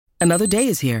Another day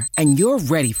is here, and you're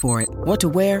ready for it. What to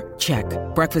wear? Check.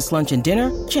 Breakfast, lunch, and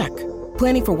dinner? Check.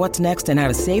 Planning for what's next and how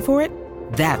to save for it?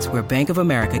 That's where Bank of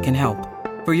America can help.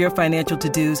 For your financial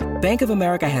to-dos, Bank of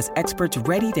America has experts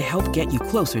ready to help get you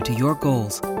closer to your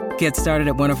goals. Get started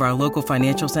at one of our local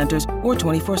financial centers or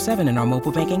 24/7 in our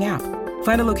mobile banking app.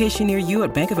 Find a location near you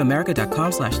at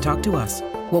bankofamerica.com/talktous.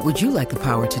 What would you like the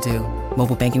power to do?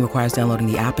 Mobile banking requires downloading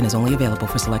the app and is only available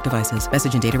for select devices.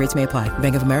 Message and data rates may apply.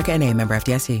 Bank of America N.A., member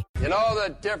FDIC. You know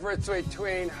the difference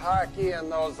between hockey and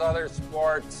those other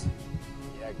sports?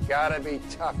 You gotta be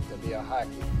tough to be a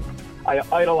hockey. I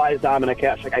idolize Dominik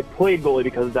Hasek. I played goalie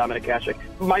because of Dominik Hasek.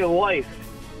 My life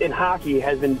in hockey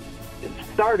has been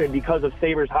started because of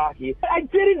Sabres hockey. I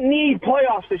didn't need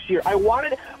playoffs this year. I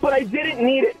wanted it, but I didn't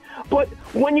need it. But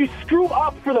when you screw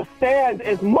up for the fans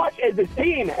as much as this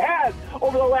team has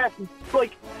over the last,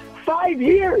 5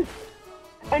 years,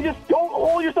 and just don't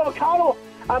hold yourself accountable,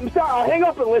 I'm sorry. I'll hang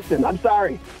up and listen. I'm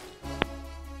sorry.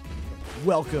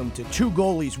 Welcome to Two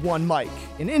Goalies, One Mic,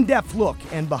 an in-depth look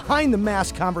and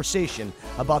behind-the-mask conversation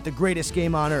about the greatest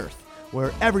game on earth,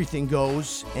 where everything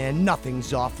goes and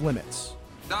nothing's off limits.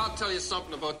 Now I'll tell you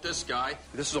something about this guy.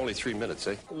 This is only 3 minutes,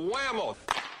 eh? Whammo!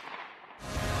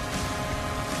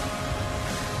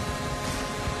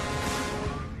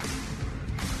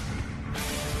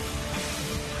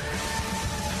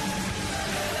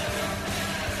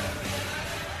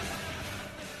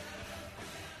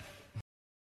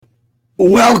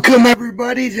 Welcome,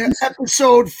 everybody, to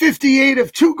episode 58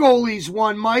 of Two Goalies,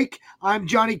 One Mic. I'm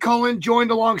Johnny Cullen, joined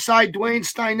alongside Dwayne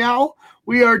Steinell.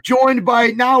 We are joined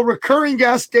by now recurring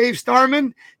guest Dave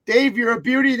Starman. Dave, you're a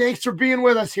beauty. Thanks for being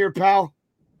with us here, pal.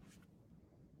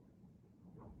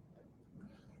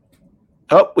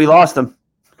 Oh, we lost him.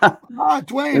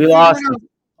 Dwayne. We lost him.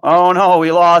 Oh, no,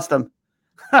 we lost him.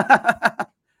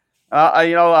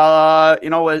 While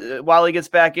he gets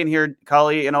back in here,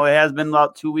 Cully, it has been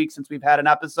about 2 weeks since we've had an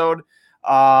episode.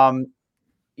 A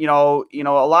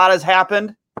lot has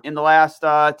happened in the last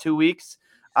 2 weeks.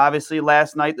 Obviously,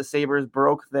 last night the Sabres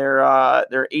broke their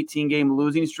 18-game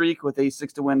losing streak with a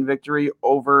 6-1 victory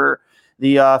over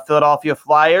the Philadelphia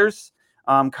Flyers.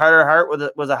 Carter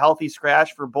Hart was a healthy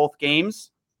scratch for both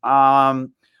games.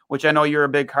 Which I know you're a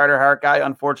big Carter Hart guy.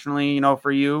 Unfortunately,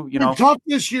 for you, It's tough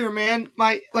this year, man.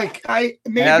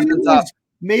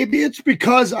 Maybe it's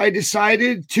because I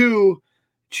decided to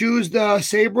choose the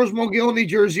Sabres Mogilny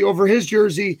jersey over his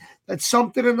jersey. That's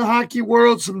something in the hockey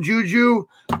world, some juju.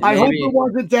 Maybe. I hope it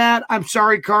wasn't that. I'm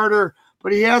sorry, Carter,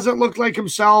 but he hasn't looked like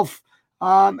himself.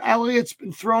 Elliott's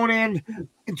been thrown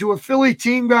into a Philly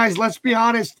team, guys. Let's be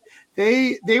honest.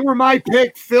 They were my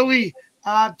pick, Philly.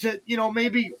 To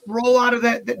maybe roll out of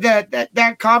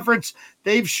that conference.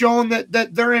 They've shown that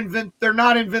they're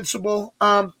not invincible.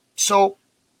 So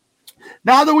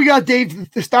now that we got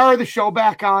Dave, the star of the show,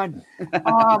 back on,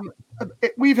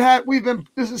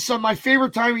 this is my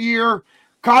favorite time of year.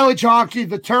 College hockey,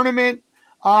 the tournament,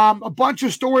 a bunch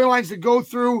of storylines to go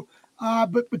through.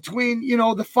 But between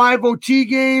the 5OT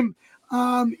game,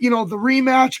 the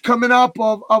rematch coming up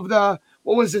of the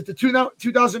the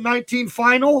 2019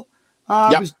 final.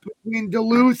 It was between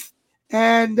Duluth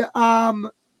and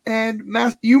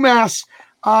UMass.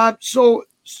 So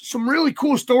some really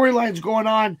cool storylines going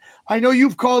on. I know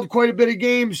you've called quite a bit of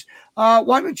games.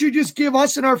 Why don't you just give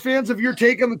us and our fans of your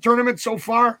take on the tournament so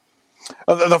far?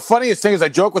 The funniest thing is I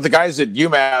joke with the guys at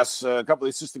UMass, a couple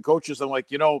of assistant coaches. I'm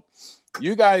like, you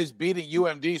guys beating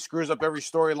UMD screws up every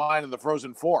storyline in the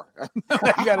Frozen Four.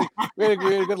 We had a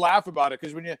good laugh about it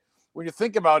because when you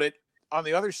think about it, on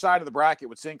the other side of the bracket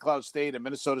with St. Cloud State and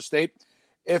Minnesota State,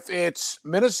 if it's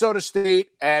Minnesota State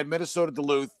and Minnesota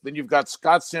Duluth, then you've got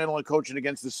Scott Sandlin coaching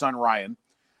against his son, Ryan.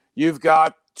 You've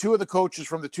got two of the coaches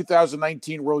from the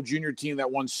 2019 World Junior team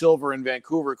that won silver in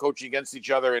Vancouver coaching against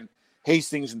each other in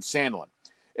Hastings and Sandlin.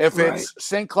 If it's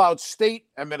St. Cloud State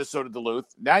and Minnesota Duluth,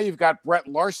 now you've got Brett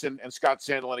Larson and Scott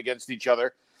Sandlin against each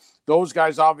other. Those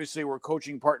guys obviously were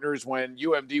coaching partners when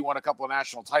UMD won a couple of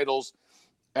national titles,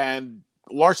 and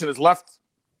Larson has left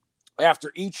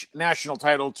after each national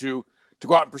title to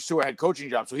go out and pursue a head coaching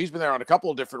job. So he's been there on a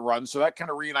couple of different runs. So that kind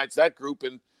of reunites that group,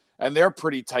 and they're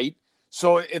pretty tight.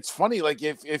 So it's funny, like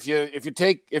if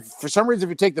for some reason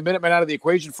you take the Minutemen out of the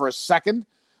equation for a second,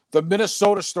 the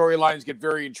Minnesota storylines get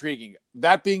very intriguing.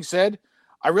 That being said,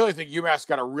 I really think UMass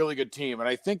got a really good team, and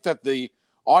I think that the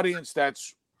audience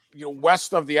that's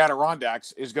west of the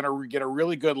Adirondacks is going to get a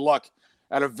really good look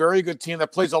at a very good team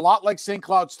that plays a lot like St.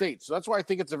 Cloud State. So that's why I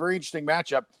think it's a very interesting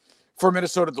matchup for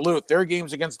Minnesota Duluth. Their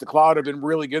games against the Cloud have been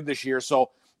really good this year. So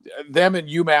them and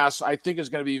UMass, I think, is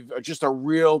going to be just a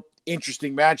real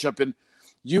interesting matchup. And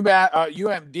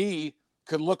UMD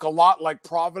could look a lot like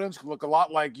Providence, could look a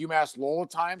lot like UMass Lowell at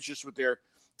times, just with their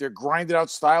grinded out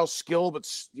style, skill, but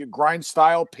grind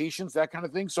style, patience, that kind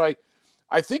of thing. So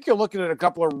I think you're looking at a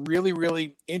couple of really,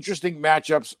 really interesting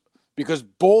matchups because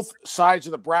both sides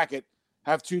of the bracket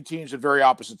have two teams with very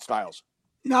opposite styles.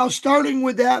 Now, starting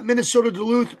with that Minnesota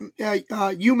Duluth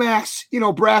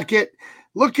UMass, bracket,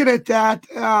 looking at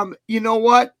that, you know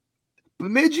what?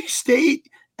 Bemidji State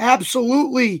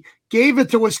absolutely gave it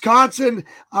to Wisconsin.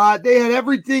 They had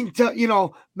everything to,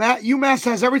 UMass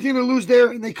has everything to lose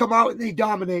there, and they come out and they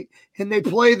dominate. And they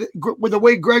play with the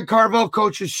way Greg Carvel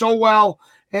coaches so well,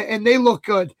 and they look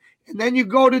good. And then you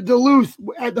go to Duluth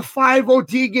at the 5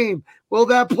 OT game. Will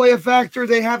that play a factor?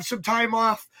 They have some time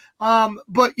off.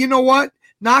 But you know what?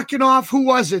 Knocking off, who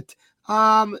was it?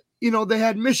 They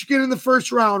had Michigan in the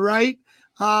first round, right?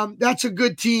 That's a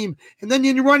good team. And then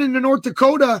you run into North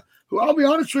Dakota, who I'll be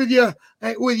honest with you,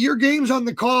 with your games on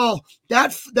the call,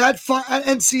 that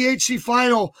NCHC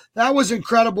final, that was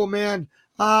incredible, man.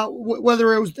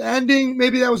 Whether it was the ending,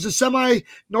 maybe that was the semi,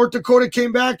 North Dakota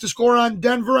came back to score on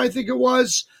Denver, I think it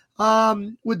was,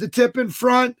 with the tip in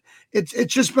front. It's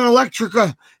just been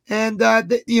electrica. And,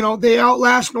 they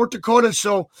outlast North Dakota.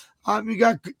 So you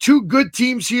got two good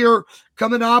teams here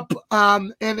coming up,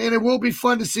 and it will be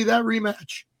fun to see that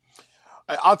rematch.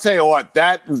 I'll tell you what,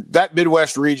 that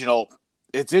Midwest Regional,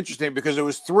 it's interesting because it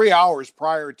was 3 hours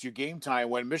prior to game time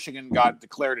when Michigan got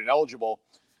declared ineligible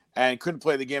and couldn't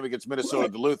play the game against Minnesota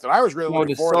Duluth. And I was really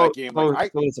looking forward to that game.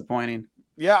 So disappointing.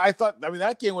 Yeah, I thought,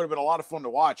 that game would have been a lot of fun to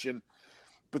watch.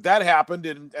 But that happened,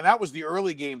 and that was the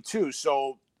early game too.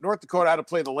 So North Dakota had to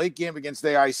play the late game against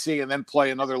AIC and then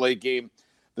play another late game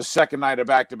the second night of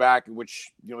back-to-back,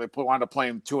 which, they wound up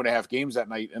playing 2.5 games that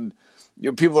night. And,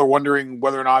 people are wondering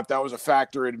whether or not that was a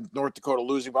factor in North Dakota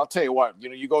losing. But I'll tell you what,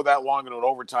 you go that long into an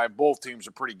overtime, both teams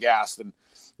are pretty gassed. And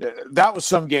that was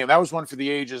some game. That was one for the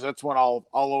ages. That's one I'll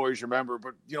always remember.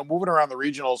 But, moving around the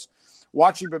regionals,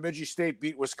 watching Bemidji State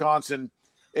beat Wisconsin,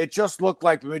 it just looked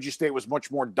like Bemidji State was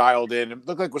much more dialed in. It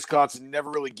looked like Wisconsin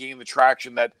never really gained the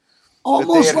traction that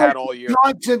almost they had all year.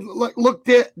 Wisconsin looked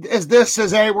at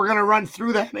as hey, we're going to run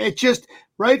through that. It just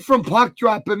right from puck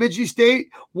drop. Bemidji State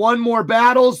won more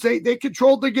battles. They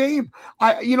controlled the game.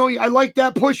 I like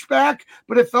that pushback,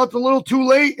 but it felt a little too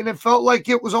late, and it felt like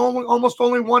it was almost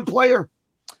only one player.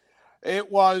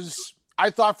 It was.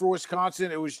 I thought for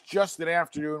Wisconsin, it was just an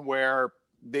afternoon where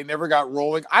they never got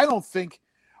rolling. I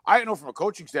know from a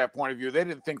coaching staff point of view, they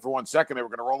didn't think for 1 second they were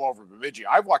going to roll over Bemidji.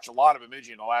 I've watched a lot of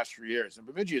Bemidji in the last few years, and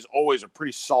Bemidji is always a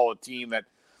pretty solid team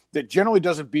that generally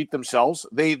doesn't beat themselves.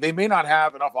 They may not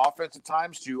have enough offense at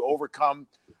times to overcome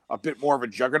a bit more of a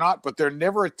juggernaut, but they're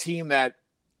never a team that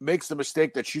makes the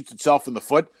mistake that shoots itself in the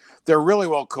foot. They're really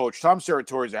well coached. Tom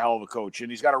Serratore is a hell of a coach,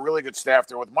 and he's got a really good staff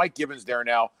there with Mike Gibbons there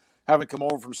now, having come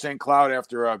over from St. Cloud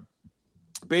after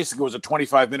basically was a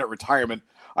 25-minute retirement.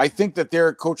 I think that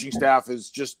their coaching staff is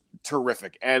just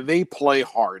terrific, and they play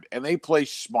hard, and they play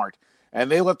smart, and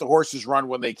they let the horses run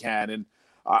when they can. And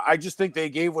I just think they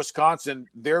gave Wisconsin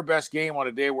their best game on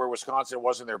a day where Wisconsin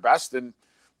wasn't their best, and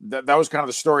that was kind of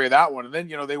the story of that one. And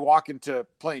then, they walk into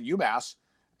playing UMass,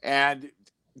 and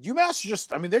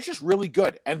UMass they're just really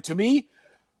good. And to me,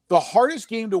 the hardest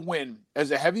game to win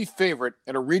as a heavy favorite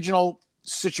in a regional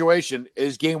situation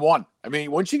is game one.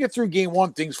 Once you get through game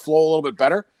one, things flow a little bit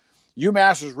better.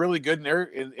 UMass was really good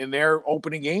in their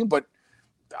opening game, but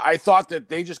I thought that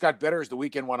they just got better as the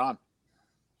weekend went on.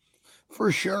 For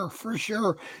sure.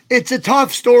 It's a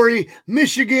tough story.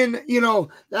 Michigan,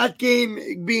 that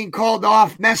game being called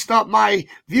off messed up my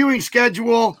viewing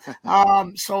schedule.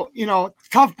 So,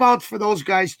 tough bounce for those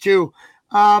guys too.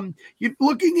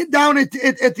 Looking down at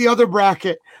the other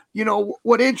bracket,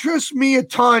 what interests me a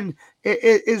ton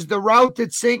is the route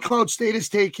that St. Cloud State has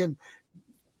taken.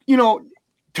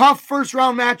 Tough first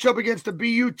round matchup against a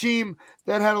BU team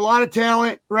that had a lot of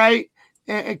talent, right?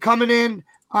 And coming in,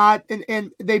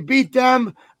 and they beat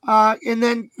them. And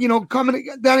then, coming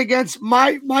then against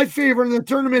my favorite in the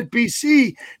tournament,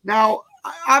 BC. Now,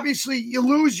 obviously, you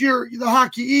lose the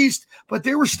Hockey East, but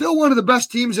they were still one of the best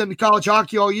teams in college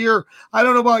hockey all year. I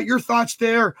don't know about your thoughts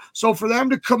there. So for them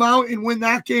to come out and win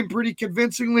that game pretty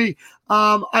convincingly,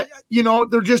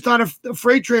 they're just on a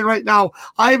freight train right now.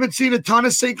 I haven't seen a ton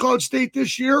of St. Cloud State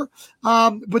this year,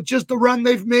 but just the run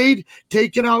they've made,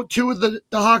 taking out two of the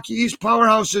Hockey East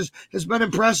powerhouses, has been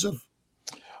impressive.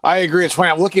 I agree. It's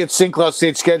funny. I'm looking at St. Cloud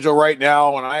State's schedule right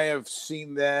now, and I have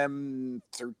seen them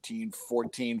 13,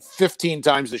 14, 15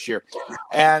 times this year.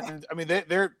 And,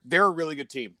 they're a really good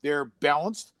team. They're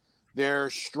balanced. They're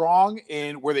strong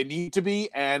in where they need to be.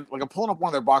 And, I'm pulling up one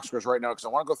of their box scores right now because I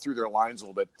want to go through their lines a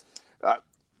little bit.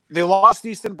 They lost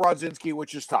Easton Brodzinski,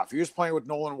 which is tough. He was playing with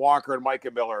Nolan Walker and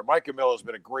Micah Miller. Micah Miller has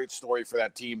been a great story for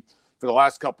that team for the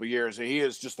last couple of years. And he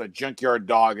is just a junkyard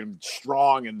dog and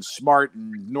strong and smart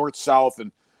and north-south.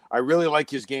 And I really like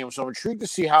his game. So I'm intrigued to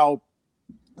see how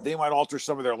they might alter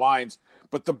some of their lines.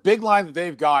 But the big line that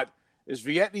they've got is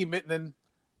Vietney Mittinen,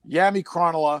 Yami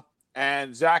Kronola,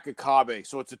 and Zach Akabe.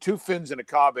 So it's the two Finns and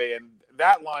Akabe. And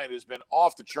that line has been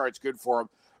off the charts good for him.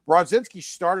 Brodzinski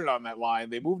started on that line.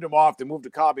 They moved him off. They moved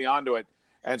Akabe onto it.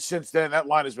 And since then, that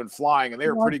line has been flying. And they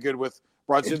were pretty good with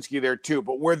Brodzinski there, too.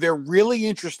 But where they're really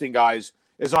interesting, guys,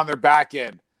 is on their back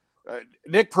end.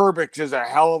 Nick Perbix is a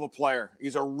hell of a player.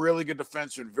 He's a really good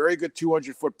defenseman, very good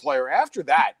 200-foot player. After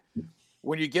that,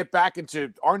 when you get back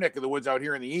into our neck of the woods out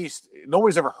here in the East,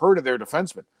 nobody's ever heard of their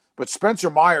defenseman. But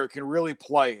Spencer Meyer can really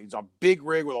play. He's a big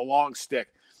rig with a long stick.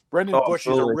 Brendan Bush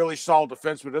is a really solid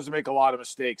defenseman, doesn't make a lot of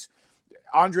mistakes.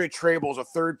 Andre Trabel is a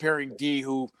third-pairing D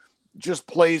who just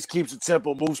plays, keeps it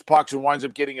simple, moves pucks, and winds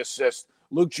up getting assists.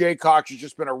 Luke Jaycox has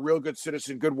just been a real good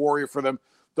citizen, good warrior for them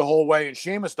the whole way. And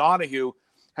Seamus Donahue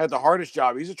had the hardest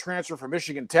job. He's a transfer from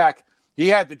Michigan Tech. He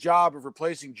had the job of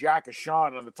replacing Jack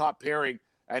Ashawn on the top pairing,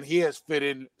 and he has fit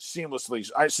in seamlessly.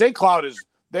 St. Cloud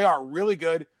they are really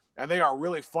good, and they are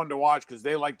really fun to watch because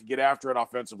they like to get after it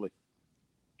offensively.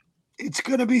 It's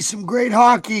going to be some great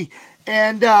hockey.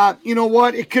 And you know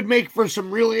what? It could make for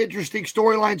some really interesting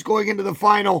storylines going into the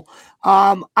final.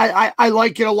 I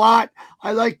like it a lot.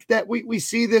 I like that we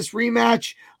see this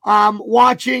rematch.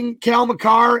 Watching Cal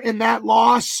McCarr in that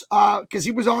loss, because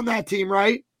he was on that team,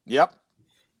 right? Yep.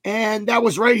 And that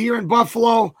was right here in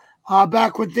Buffalo,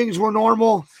 back when things were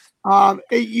normal.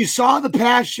 You saw the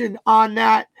passion on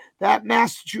that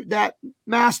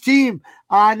mass team,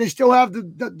 and they still have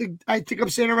the I think I'm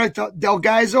saying it right, the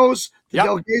Delgazos.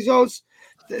 Delgazos.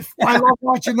 I love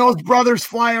watching those brothers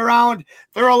fly around.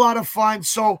 They're a lot of fun.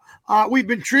 So we've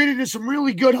been treated to some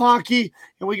really good hockey,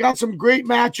 and we got some great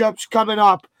matchups coming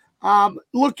up.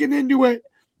 Looking into it,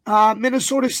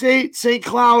 Minnesota State, St.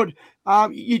 Cloud.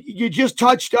 You just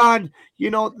touched on,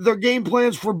 their game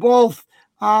plans for both.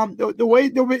 The way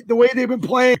they've been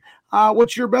playing.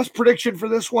 What's your best prediction for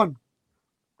this one?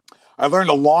 I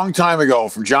learned a long time ago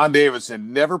from John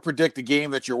Davidson, never predict a game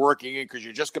that you're working in because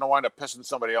you're just going to wind up pissing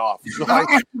somebody off. So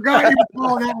I forgot you were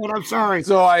calling that one. I'm sorry.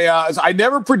 So I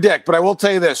never predict, but I will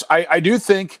tell you this. I do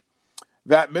think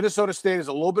that Minnesota State is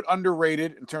a little bit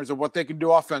underrated in terms of what they can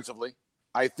do offensively.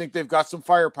 I think they've got some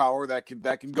firepower that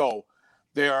can go.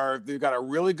 They've got a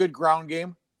really good ground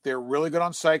game. They're really good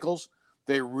on cycles.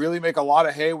 They really make a lot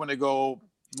of hay when they go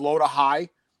low to high.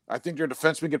 I think their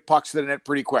defensemen get pucks to the net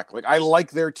pretty quick. I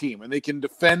like their team, and they can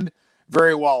defend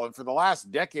very well. And for the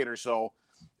last decade or so,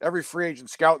 every free agent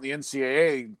scout in the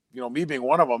NCAA, me being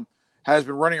one of them, has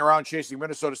been running around chasing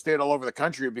Minnesota State all over the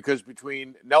country because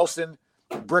between Nelson,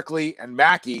 Brickley, and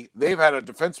Mackey, they've had a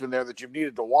defenseman there that you've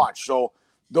needed to watch. So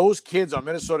those kids on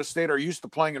Minnesota State are used to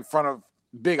playing in front of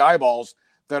big eyeballs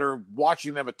that are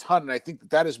watching them a ton, and I think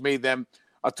that has made them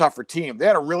a tougher team. They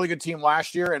had a really good team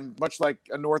last year, and much like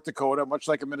a North Dakota, much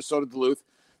like a Minnesota Duluth,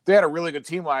 they had a really good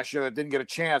team last year that didn't get a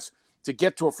chance to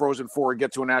get to a Frozen Four and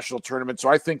get to a national tournament. So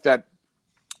I think that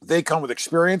they come with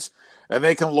experience, and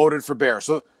they come loaded for bear.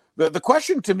 So the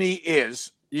question to me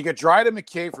is, you get Dryden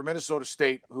McKay from Minnesota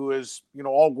State, who is,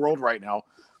 all world right now.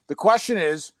 The question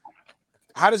is,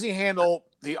 how does he handle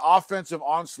the offensive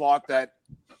onslaught that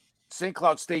St.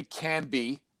 Cloud State can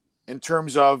be in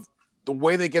terms of the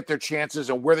way they get their chances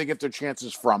and where they get their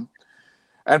chances from?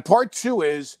 And part two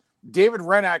is David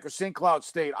Renack of St. Cloud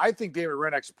State. I think David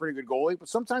Renack's a pretty good goalie, but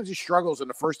sometimes he struggles in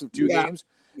the first of two games.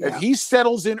 Yeah. If he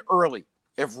settles in early,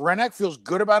 if Renack feels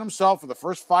good about himself for the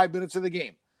first 5 minutes of the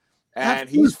game, and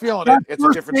he's feeling it, it's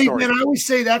a different story. Man, I always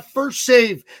say that first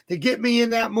save to get me in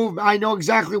that movement. I know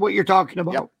exactly what you're talking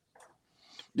about. Yep.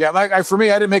 Yeah, for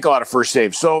me, I didn't make a lot of first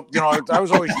saves. So, I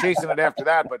was always chasing it after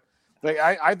that, but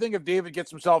I think if David gets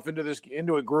himself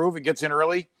into a groove and gets in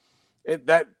early,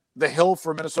 the hill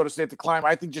for Minnesota State to climb,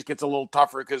 I think just gets a little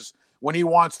tougher because when he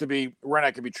wants to be,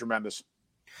 Renack can be tremendous.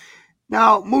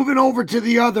 Now, moving over to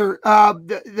the other,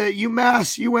 the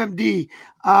UMass UMD,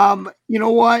 you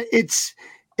know what?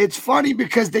 It's funny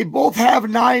because they both have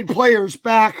 9 players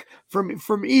back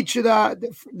from each of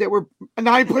there were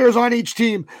 9 players on each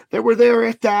team that were there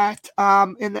at that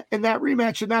in that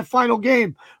rematch in that final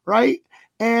game, right?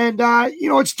 And,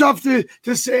 it's tough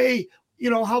to say,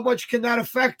 how much can that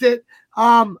affect it?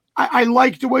 I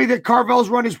like the way that Carvel's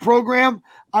run his program.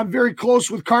 I'm very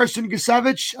close with Carson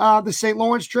Gasevich, the St.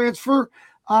 Lawrence transfer,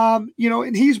 and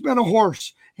he's been a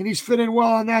horse, and he's fitting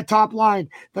well on that top line.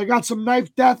 They got some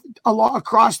knife depth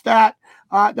across that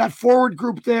that forward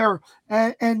group there,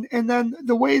 and then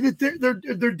the way that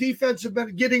their defense have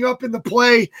been getting up in the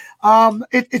play,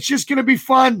 it's just going to be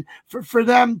fun for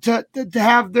them to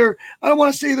have their, I don't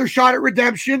want to say their shot at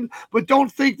redemption, but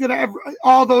don't think that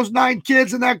all those 9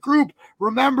 kids in that group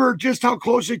remember just how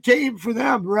close it came for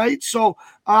them, right? So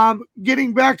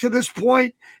getting back to this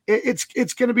point,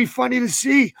 it's going to be funny to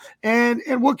see. And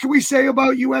what can we say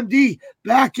about UMD?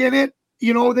 Back in it,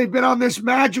 they've been on this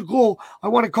magical, I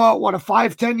want to call it, a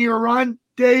 5-10 year run,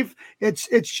 Dave. It's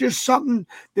just something,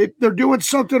 they're doing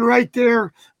something right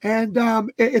there. And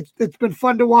it's been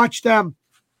fun to watch them.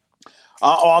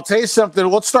 I'll tell you something.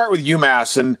 Let's start with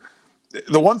UMass. And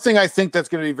the one thing I think that's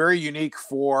going to be very unique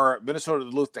for Minnesota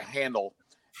Duluth to handle,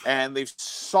 and they've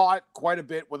saw it quite a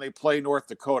bit when they play North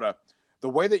Dakota, the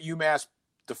way that UMass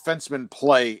defensemen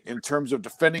play in terms of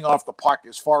defending off the puck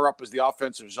as far up as the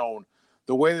offensive zone,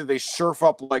 the way that they surf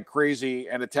up like crazy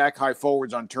and attack high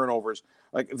forwards on turnovers,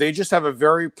 like they just have a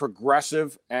very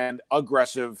progressive and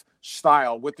aggressive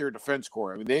style with their defense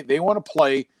core. I mean, they want to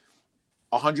play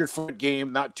 100-foot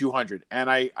game, not 200. And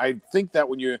I think that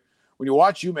when you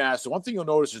watch UMass, the one thing you'll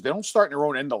notice is they don't start in their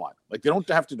own end a lot. Like they don't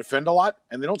have to defend a lot,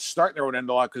 and they don't start in their own end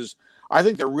a lot because I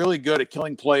think they're really good at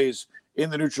killing plays in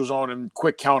the neutral zone and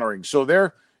quick countering. So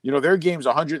their game's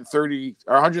 130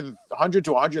 or 100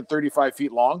 to 135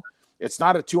 feet long. It's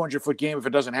not a 200-foot game if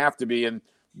it doesn't have to be, and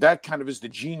that kind of is the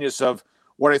genius of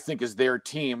what I think is their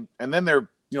team. And then they're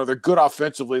good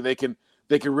offensively. They can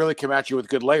really come at you with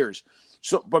good layers.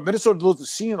 So, but Minnesota Duluth is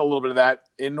seeing a little bit of that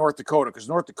in North Dakota because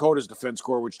North Dakota's defense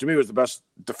core, which to me was the best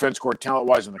defense core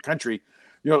talent-wise in the country,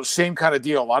 same kind of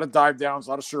deal. A lot of dive downs, a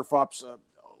lot of surf ups, a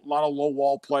lot of low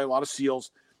wall play, a lot of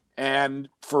seals. And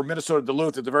for Minnesota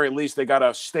Duluth, at the very least, they got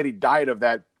a steady diet of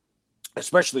that,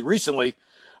 especially recently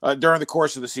during the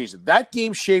course of the season. That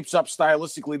game shapes up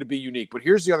stylistically to be unique. But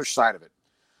here's the other side of it.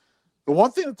 The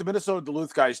one thing that the Minnesota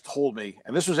Duluth guys told me,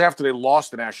 and this was after they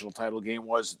lost the national title game,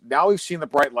 was now we've seen the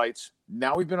bright lights.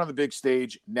 Now we've been on the big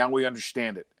stage. Now we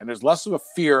understand it. And there's less of a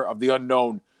fear of the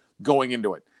unknown going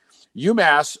into it.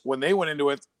 UMass, when they went into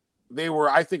it, they were,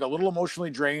 I think, a little emotionally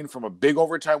drained from a big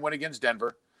overtime win against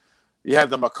Denver. You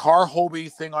had the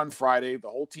Makar-Hobie thing on Friday. The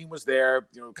whole team was there.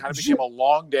 Kind of became a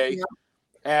long day. Yeah.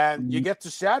 And you get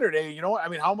to Saturday,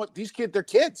 how much these kids, they're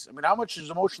kids. I mean, how much is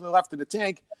emotionally left in the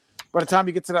tank by the time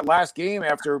you get to that last game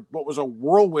after what was a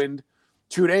whirlwind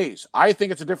 2 days? I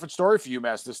think it's a different story for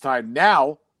UMass this time.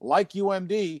 Now, like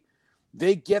UMD,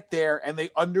 they get there and they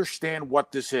understand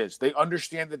what this is. They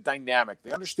understand the dynamic.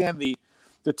 They understand the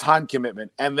time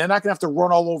commitment. And they're not going to have to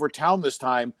run all over town this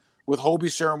time with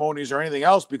Hobie ceremonies or anything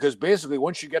else because basically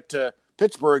once you get to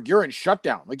Pittsburgh, you're in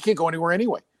shutdown. Like you can't go anywhere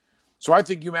anyway. So I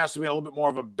think UMass will be in a little bit more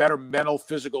of a better mental,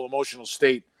 physical, emotional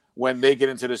state when they get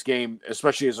into this game,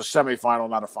 especially as a semifinal,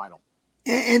 not a final.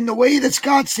 And the way that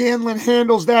Scott Sandlin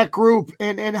handles that group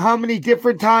and how many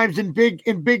different times in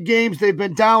big games they've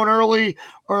been down early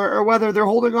or whether they're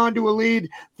holding on to a lead,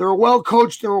 they're a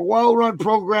well-coached, they're a well-run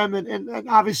program. And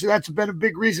obviously that's been a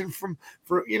big reason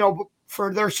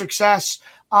for their success.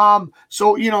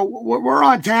 So we're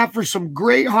on tap for some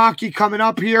great hockey coming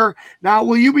up here. Now,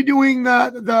 will you be doing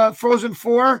the Frozen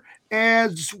Four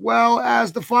as well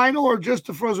as the final or just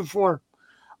the Frozen Four?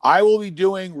 I will be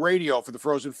doing radio for the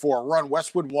Frozen Four. We're on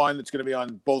Westwood 1. It's going to be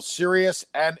on both Sirius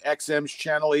and XM's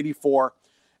Channel 84.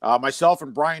 Myself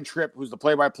and Brian Tripp, who's the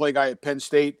play-by-play guy at Penn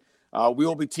State, we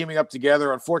will be teaming up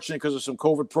together. Unfortunately, because of some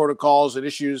COVID protocols and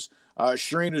issues,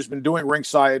 Shireen, who's been doing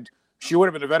ringside, she would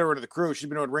have been a veteran of the crew. She's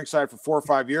been doing ringside for 4 or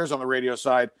 5 years on the radio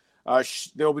side.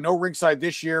 There will be no ringside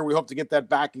this year. We hope to get that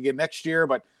back again next year.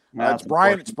 But it's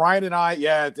Brian. It's Brian and I.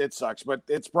 Yeah, it sucks, but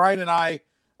it's Brian and I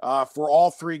for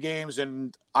all 3 games.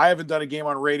 And I haven't done a game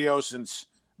on radio since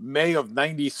May of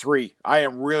 '93. I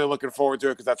am really looking forward to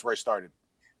it because that's where I started.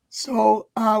 So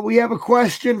we have a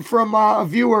question from a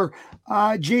viewer,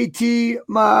 JT.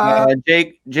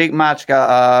 Jake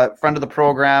Machka, friend of the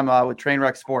program with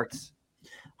Trainwreck Sports.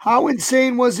 How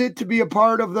insane was it to be a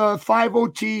part of the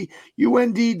 5OT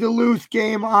UND Duluth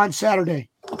game on Saturday?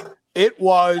 It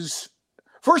was,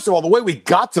 first of all, the way we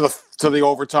got to the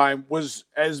overtime was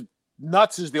as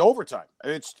nuts as the overtime.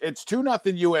 It's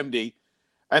 2-0 UMD,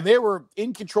 and they were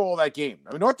in control of that game.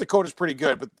 I mean, North Dakota's pretty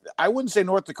good, but I wouldn't say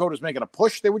North Dakota's making a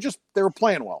push. They were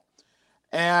playing well.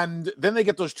 And then they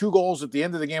get those 2 goals at the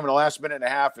end of the game in the last minute and a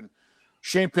half, and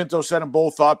Shane Pinto set them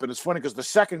both up. And it's funny because the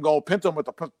second goal, Pinto meant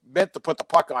to put the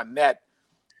puck on net,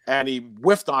 and he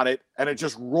whiffed on it, and it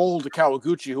just rolled to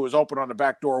Kawaguchi, who was open on the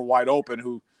back door, wide open,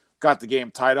 who got the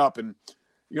game tied up. And,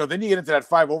 then you get into that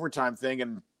 5 overtime thing,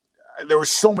 and there were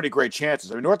so many great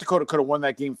chances. I mean, North Dakota could have won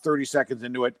that game 30 seconds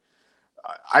into it.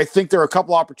 I think there are a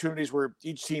couple opportunities where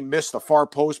each team missed the far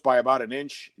post by about an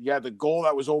inch. Yeah, the goal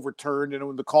that was overturned, and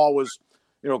when the call was,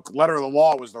 letter of the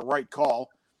law was the right call.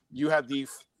 You had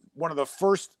one of the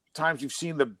first times you've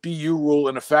seen the BU rule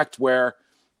in effect where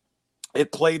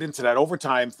it played into that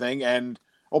overtime thing. And,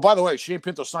 oh, by the way, Shane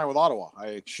Pinto signed with Ottawa.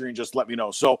 Shireen just let me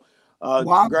know. So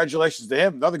Wow. Congratulations to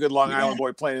him. Another good Long Island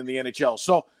boy playing in the NHL.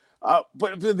 So,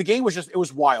 but the game was it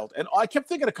was wild. And I kept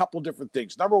thinking a couple of different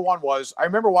things. Number one was, I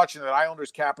remember watching that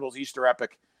Islanders Capitals Easter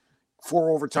Epic 4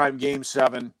 overtime game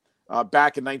 7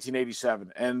 back in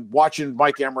 1987 and watching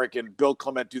Mike Emmerich and Bill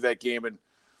Clement do that game. And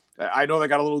I know they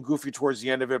got a little goofy towards the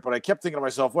end of it, but I kept thinking to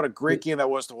myself, what a great game that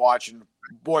was to watch. And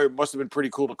boy, it must have been pretty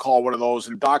cool to call one of those.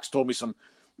 And Doc's told me some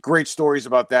great stories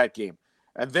about that game.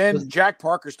 And then Jack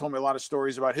Parker's told me a lot of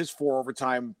stories about his 4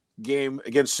 overtime game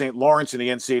against St. Lawrence in the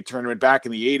NCAA tournament back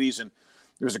in the 80s. And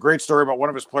there was a great story about one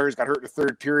of his players got hurt in the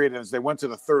third period. And as they went to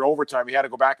the third overtime, he had to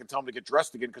go back and tell him to get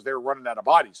dressed again because they were running out of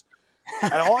bodies.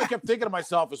 And all I kept thinking to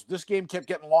myself as this game kept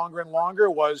getting longer and longer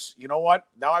was, you know what?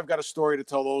 Now I've got a story to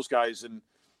tell those guys. And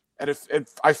if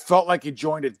I felt like he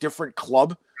joined a different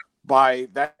club by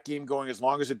that game going as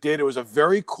long as it did. It was a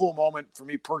very cool moment for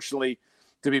me personally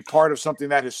to be part of something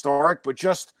that historic, but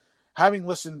just having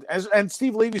listened and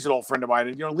Steve Levy's an old friend of mine.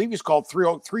 And, Levy's called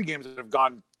three games that have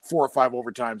gone 4 or 5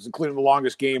 overtimes, including the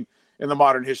longest game in the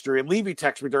modern history. And Levy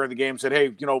texted me during the game and said,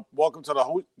 hey, welcome to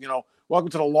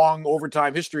the long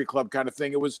overtime history club kind of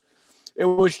thing. It was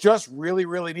just really,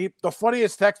 really neat. The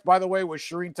funniest text, by the way, was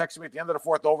Shireen texting me at the end of the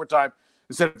 4th overtime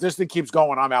and said, if this thing keeps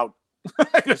going, I'm out.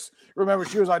 I just remember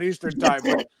she was on Eastern time.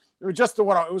 But it was just it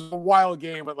was a wild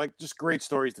game, but just great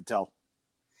stories to tell.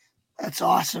 That's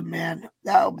awesome, man.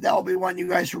 That'll be one you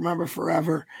guys remember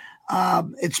forever.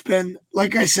 It's been,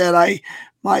 like I said,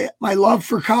 my love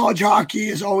for college hockey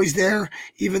is always there,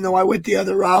 even though I went the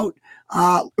other route.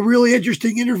 A really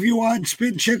interesting interview on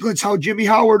Spin Chicklets, how Jimmy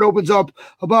Howard opens up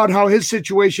about how his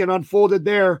situation unfolded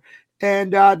there.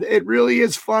 And it really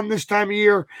is fun this time of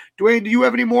year. Dwayne, do you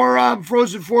have any more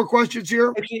Frozen Four questions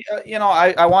here?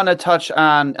 I want to touch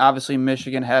on, obviously,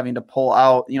 Michigan having to pull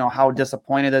out, how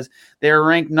disappointed it is. They're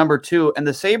ranked number 2. And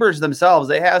the Sabres themselves,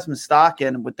 they have some stock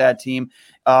in with that team.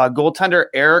 Goaltender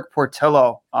Eric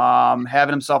Portillo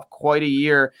having himself quite a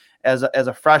year as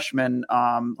a freshman.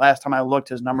 Last time I looked,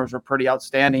 his numbers were pretty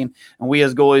outstanding. And we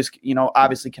as goalies,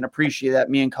 obviously can appreciate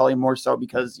that. Me and Cully more so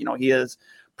because, he is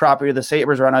property of the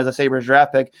Sabres run as a Sabres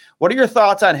draft pick. What are your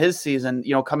thoughts on his season,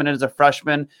 coming in as a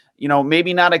freshman,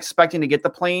 maybe not expecting to get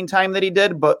the playing time that he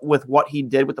did, but with what he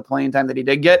did with the playing time that he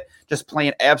did get, just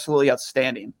playing absolutely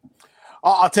outstanding.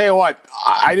 I'll tell you what,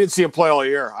 I didn't see him play all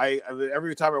year.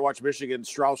 Every time I watch Michigan,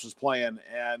 Strauss was playing,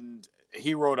 and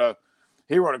he wrote a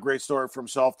great story for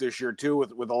himself this year too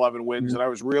with 11 wins. Mm-hmm. And I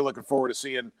was really looking forward to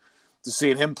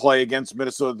seeing him play against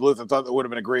Minnesota Duluth. I thought that would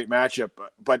have been a great matchup,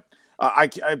 but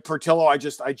Portillo, I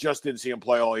just didn't see him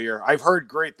play all year. I've heard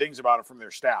great things about him from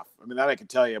their staff. I mean, that I can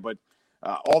tell you, but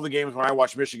all the games when I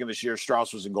watched Michigan this year,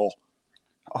 Strauss was in goal.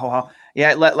 Oh, wow.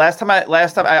 Yeah. Last time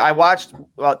I watched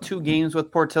about 2 games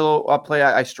with Portillo play.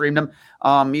 I streamed him.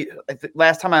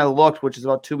 Last time I looked, which is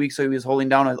about 2 weeks ago, he was holding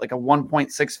down a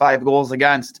 1.65 goals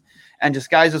against, and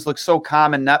guys just look so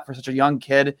calm and net for such a young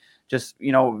kid. Just,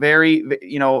 very,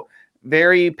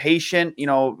 very patient,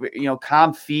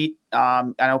 calm feet.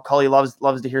 I know Cully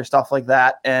loves to hear stuff like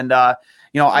that. And, I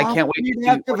can't wait to see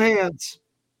active hands.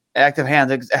 Active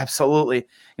hands. Absolutely.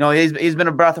 He's been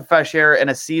a breath of fresh air in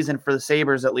a season for the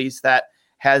Sabres, at least, that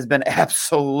has been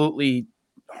absolutely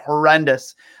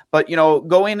horrendous. But,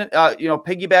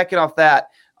 piggybacking off that,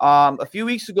 a few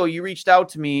weeks ago, you reached out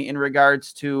to me in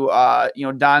regards to,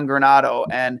 Don Granato.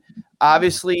 And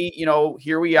obviously,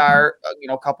 here we are,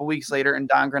 a couple weeks later, and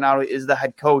Don Granato is the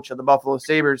head coach of the Buffalo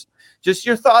Sabres. Just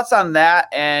your thoughts on that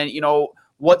and,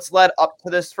 what's led up to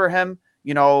this for him,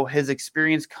 his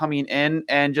experience coming in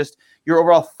and just your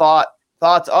overall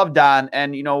thoughts of Don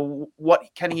and, what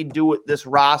can he do with this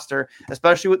roster,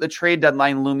 especially with the trade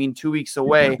deadline looming 2 weeks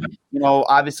away.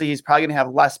 Obviously he's probably going to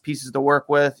have less pieces to work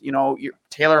with.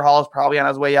 Taylor Hall is probably on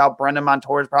his way out. Brendan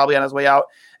Montour is probably on his way out.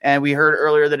 And we heard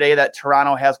earlier today that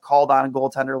Toronto has called on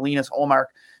goaltender Linus Ullmark.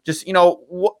 Just,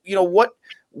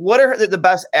 what are the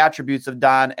best attributes of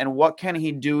Don and what can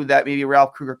he do that maybe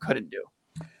Ralph Kruger couldn't do?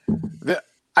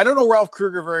 I don't know Ralph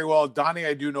Kruger very well. Donnie,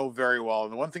 I do know very well.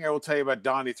 And the one thing I will tell you about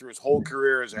Donnie through his whole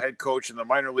career as a head coach in the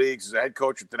minor leagues, as a head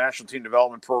coach with the National Team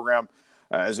Development Program,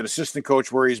 as an assistant coach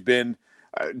where he's been,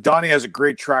 Donnie has a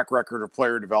great track record of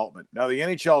player development. Now, the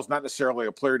NHL is not necessarily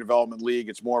a player development league.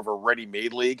 It's more of a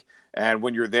ready-made league. And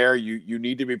when you're there, you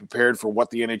need to be prepared for what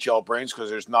the NHL brings because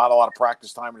there's not a lot of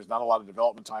practice time and there's not a lot of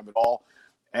development time at all.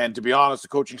 And to be honest, the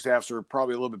coaching staffs are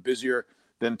probably a little bit busier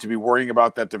than to be worrying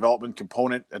about that development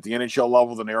component at the NHL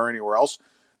level than they are anywhere else.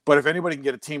 But if anybody can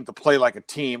get a team to play like a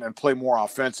team and play more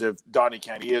offensive, Donnie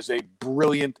can. He is a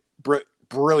brilliant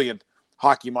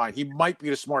hockey mind. He might be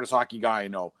the smartest hockey guy I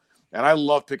know. And I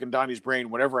love picking Donnie's brain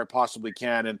whenever I possibly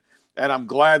can. And I'm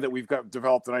glad that we've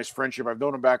developed a nice friendship. I've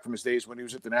known him back from his days when he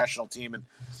was at the national team.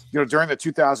 And, during the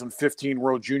 2015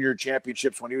 World Junior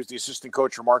Championships, when he was the assistant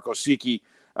coach for Marco Sicchi,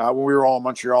 when we were all in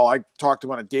Montreal, I talked to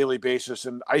him on a daily basis.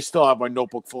 And I still have my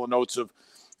notebook full of notes of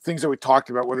things that we talked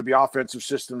about, whether it be offensive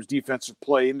systems, defensive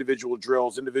play, individual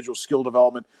drills, individual skill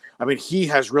development. I mean, he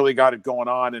has really got it going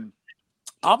on. And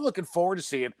I'm looking forward to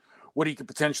seeing what he could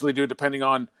potentially do depending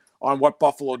on what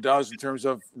Buffalo does in terms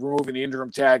of removing the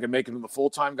interim tag and making him the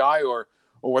full-time guy or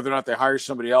whether or not they hire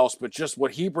somebody else. But just what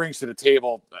he brings to the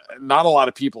table, not a lot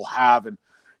of people have. And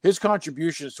his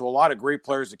contributions to a lot of great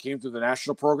players that came through the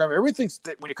national program, everything's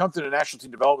when you come to the national team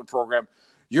development program,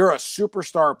 you're a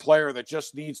superstar player that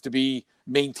just needs to be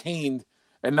maintained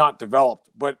and not developed.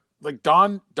 But like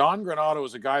Don Granato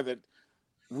is a guy that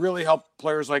really helped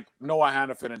players like Noah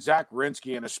Hannafin and Zach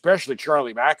Werenski and especially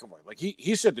Charlie McAvoy. Like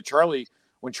he said to Charlie,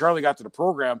 when Charlie got to the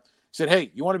program, said,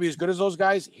 hey, you want to be as good as those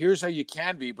guys? Here's how you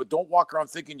can be, but don't walk around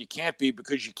thinking you can't be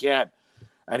because you can.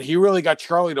 And he really got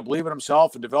Charlie to believe in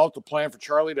himself and developed a plan for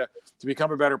Charlie to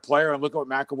become a better player. And look at what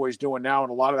McAvoy's doing now.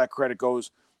 And a lot of that credit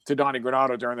goes to Donnie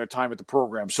Granato during their time at the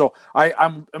program. So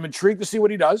I'm intrigued to see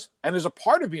what he does. And there's a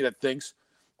part of me that thinks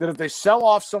that if they sell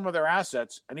off some of their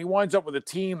assets and he winds up with a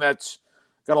team that's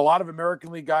got a lot of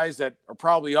American League guys that are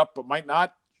probably up but might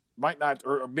not,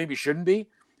 or maybe shouldn't be,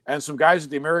 and some guys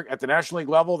at the National League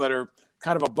level that are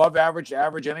kind of above average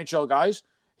NHL guys,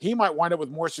 he might wind up with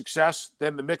more success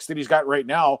than the mix that he's got right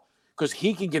now because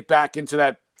he can get back into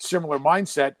that similar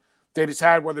mindset that he's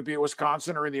had, whether it be at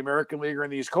Wisconsin or in the American League or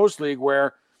in the East Coast League,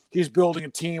 where he's building a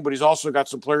team, but he's also got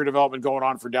some player development going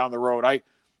on for down the road.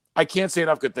 I can't say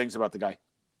enough good things about the guy.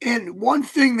 And one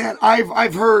thing that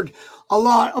I've heard a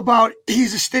lot about,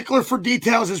 he's a stickler for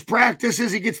details. His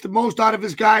practices, he gets the most out of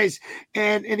his guys,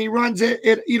 and he runs it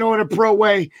in a pro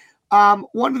way.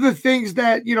 One of the things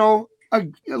that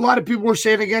a lot of people were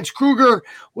saying against Kruger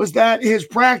was that his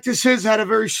practices had a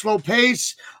very slow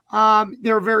pace.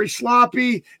 They're very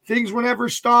sloppy. Things were never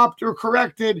stopped or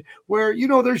corrected. Where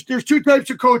there's two types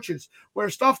of coaches.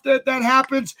 Where stuff that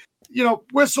happens,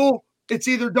 whistle. It's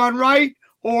either done right,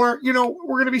 or, we're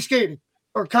going to be skating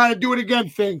or kind of do it again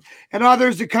thing. And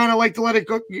others that kind of like to let it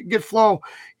go, get flow.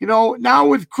 Now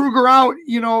with Kruger out,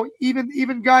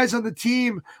 even guys on the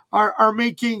team are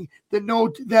making the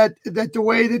note that the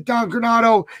way that Don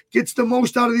Granato gets the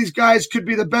most out of these guys could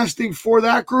be the best thing for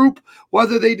that group,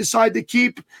 whether they decide to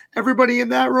keep everybody in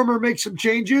that room or make some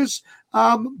changes.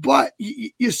 But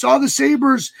you saw the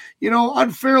Sabres,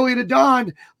 unfairly to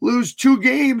Don, lose 2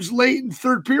 games late in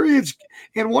third periods.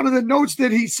 And one of the notes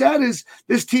that he said is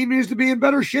this team needs to be in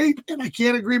better shape. And I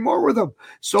can't agree more with him.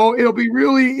 So it'll be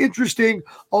really interesting,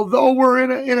 although we're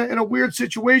in a weird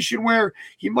situation where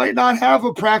he might not have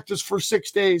a practice for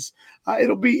 6 days.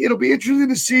 It'll be interesting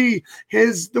to see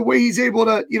the way he's able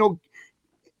to,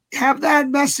 have that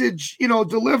message,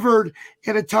 delivered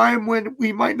at a time when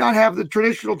we might not have the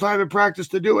traditional time in practice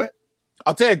to do it.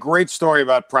 I'll tell you a great story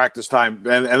about practice time,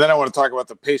 and then I want to talk about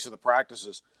the pace of the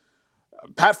practices.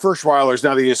 Pat Ferschweiler is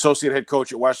now the associate head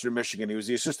coach at Western Michigan. He was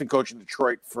the assistant coach in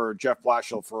Detroit for Jeff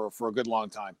Blashill for a good long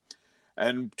time.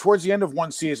 And towards the end of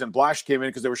one season, Blash came in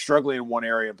because they were struggling in one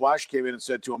area. Blash came in and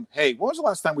said to him, hey, when was the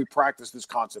last time we practiced this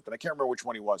concept? And I can't remember which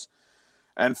one he was.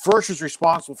 And Fersch was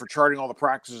responsible for charting all the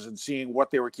practices and seeing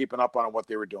what they were keeping up on and what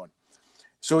they were doing.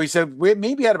 So he said, we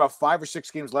maybe had about 5 or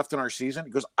 6 games left in our season.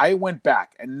 He goes, I went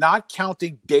back and not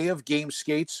counting day of game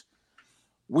skates,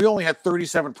 we only had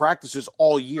 37 practices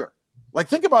all year. Like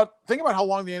think about how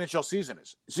long the NHL season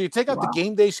is. So you take out the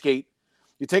game day skate,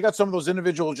 you take out some of those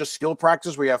individual just skill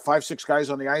practices where you have 5, 6 guys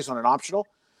on the ice on an optional,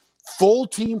 full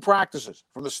team practices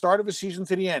from the start of a season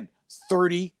to the end,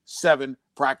 37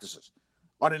 practices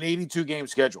on an 82-game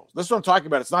schedule. This is what I'm talking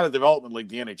about. It's not a development league,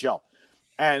 the NHL.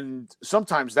 And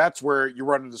sometimes that's where you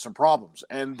run into some problems.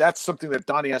 And that's something that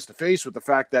Donnie has to face with the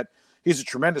fact that he's a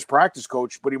tremendous practice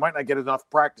coach, but he might not get enough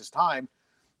practice time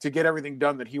to get everything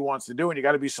done that he wants to do. And you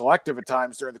got to be selective at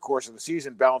times during the course of the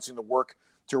season, balancing the work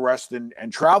to rest and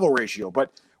travel ratio.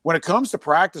 But when it comes to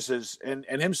practices and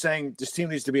him saying this team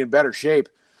needs to be in better shape,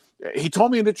 he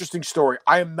told me an interesting story.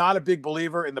 I am not a big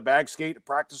believer in the bag skate.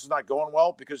 Practice is not going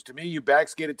well because to me, you bag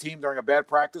skate a team during a bad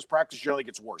practice generally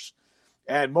gets worse.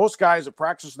 And most guys, if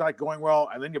practice is not going well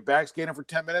and then you bag skate them for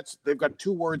 10 minutes, they've got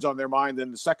 2 words on their mind.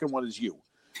 And the second one is you.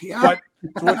 Yeah.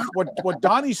 But what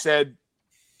Donnie said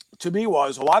to me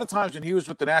was a lot of times when he was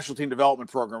with the national team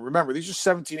development program, remember, these are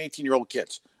 17, 18-year-old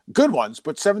kids. Good ones,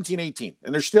 but 17, 18,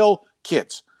 and they're still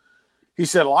kids. He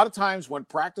said a lot of times when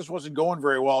practice wasn't going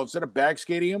very well, instead of bag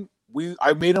skating him,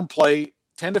 I made him play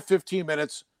 10 to 15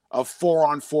 minutes of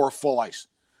 4-on-4 full ice.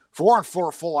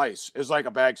 4-on-4 full ice is like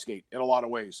a bag skate in a lot of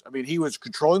ways. I mean, he was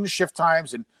controlling the shift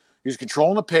times and he was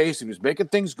controlling the pace. He was making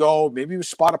things go. Maybe he was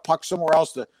spot a puck somewhere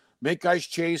else to make guys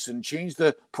chase and change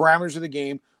the parameters of the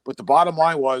game. But the bottom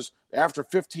line was after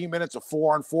 15 minutes of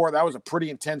 4-on-4, that was a pretty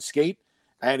intense skate.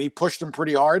 And he pushed them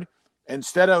pretty hard.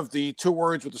 Instead of the 2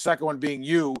 words with the second one being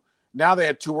you, now they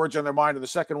had 2 words on their mind, and the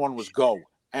second one was go.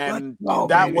 And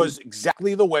that was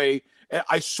exactly the way. And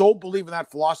I so believe in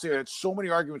that philosophy. I had so many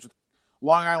arguments with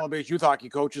Long Island-based youth hockey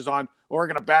coaches on, oh, we're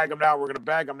going to bag them now. We're going to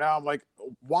bag them now. I'm like,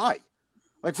 why?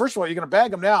 Like, first of all, you're going to bag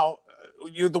them now.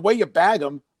 The way you bag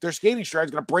them, their skating stride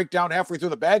is going to break down halfway through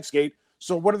the bag skate.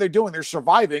 So what are they doing? They're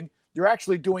surviving. You're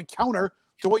actually doing counter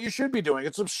to what you should be doing.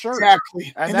 It's absurd.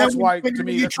 Exactly. And that's why, to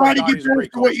me, you that's try why to get Donnie's a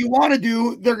great to what coach. you want to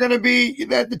do, they're going to be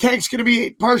that the tank's going to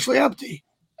be partially empty.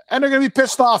 And they're going to be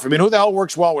pissed off. I mean, who the hell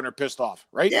works well when they're pissed off,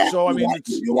 right? Yeah, So, I mean,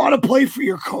 you want to play for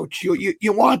your coach.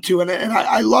 You want to. And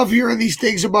I love hearing these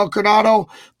things about Granato.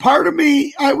 Part of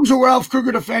me, I was a Ralph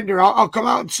Kruger defender. I'll come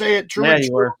out and say it. True. Yeah,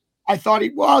 you were. I thought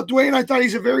Dwayne, I thought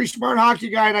he's a very smart hockey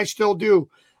guy, and I still do.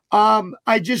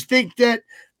 I just think that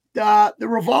the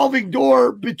revolving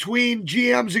door between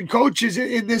GMs and coaches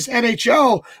in this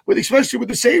NHL, especially with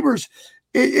the Sabres,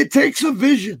 it takes a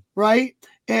vision, right?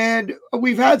 And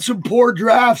we've had some poor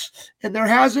drafts, and there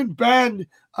hasn't been,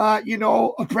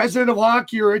 a president of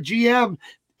hockey or a GM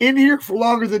in here for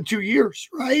longer than 2 years,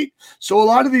 right? So a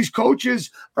lot of these coaches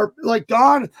are like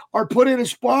Don are put in a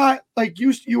spot like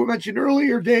you mentioned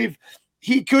earlier, Dave.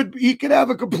 He could have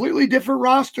a completely different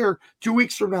roster 2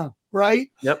 weeks from now, right?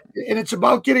 Yep. And it's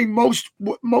about getting most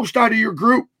out of your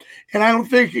group. And I don't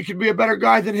think it could be a better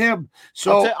guy than him.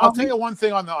 So I'll tell you one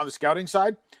thing on the scouting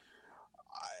side.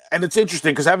 And it's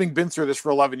interesting because having been through this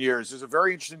for 11 years, there's a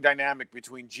very interesting dynamic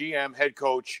between GM, head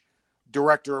coach,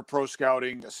 director of pro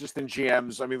scouting, assistant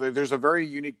GMs. I mean, there's a very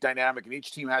unique dynamic, and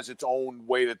each team has its own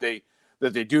way that they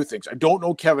do things. I don't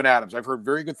know Kevin Adams. I've heard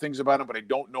very good things about him, but I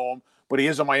don't know him. But he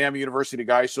is a Miami University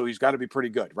guy, so he's got to be pretty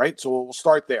good, right? So we'll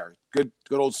start there. Good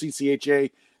old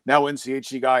CCHA, now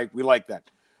NCHC guy. We like that.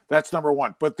 That's number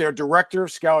one. But their director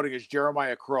of scouting is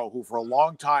Jeremiah Crow, who for a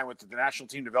long time with the National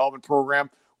Team Development Program,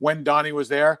 when Donnie was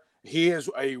there, he is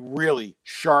a really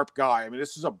sharp guy. I mean,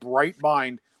 this is a bright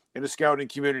mind in the scouting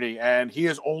community, and he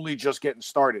is only just getting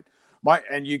started.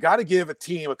 And you got to give a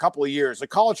team a couple of years.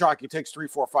 Like college hockey takes 3,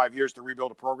 4, 5 years to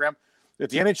rebuild a program. At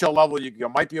the NHL level, you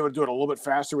might be able to do it a little bit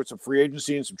faster with some free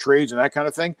agency and some trades and that kind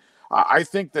of thing. I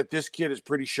think that this kid is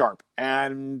pretty sharp.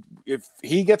 And if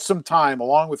he gets some time,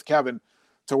 along with Kevin,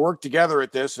 to work together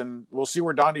at this, and we'll see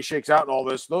where Donnie shakes out and all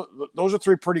this, those are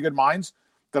 3 pretty good minds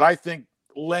that I think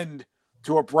lend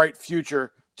to a bright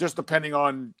future, just depending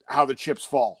on how the chips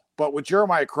fall. But with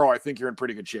Jeremiah Crow, I think you're in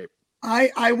pretty good shape.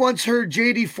 I once heard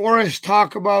J.D. Forrest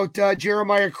talk about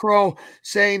Jeremiah Crow,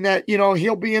 saying that,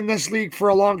 he'll be in this league for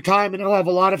a long time and he'll have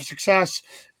a lot of success.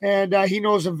 And he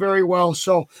knows him very well.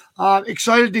 So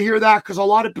excited to hear that, because a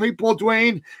lot of people,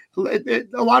 Dwayne,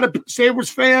 a lot of Sabres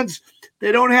fans,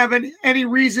 they don't have any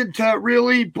reason to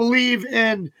really believe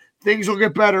in things will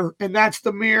get better. And that's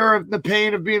the mirror of the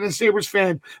pain of being a Sabres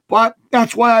fan. But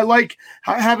that's why I like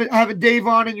having Dave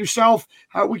on and yourself.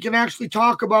 We can actually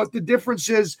talk about the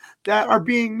differences that are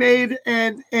being made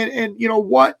and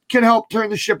what can help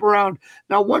turn the ship around.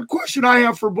 Now, one question I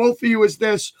have for both of you is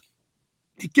this.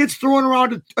 It gets thrown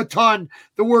around a ton,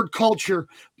 the word culture.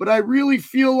 But I really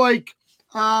feel like,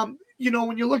 when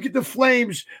you look at the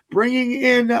Flames bringing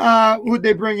in, who'd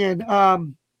they bring in?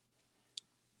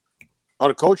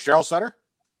 The coach, Darryl Sutter?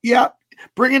 Yeah,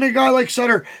 bringing a guy like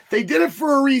Sutter. They did it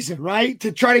for a reason, right?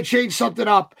 To try to change something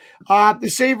up. The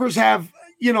Sabres have,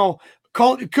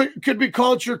 could be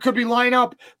culture, could be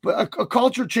lineup, but a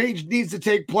culture change needs to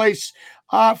take place.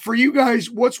 For you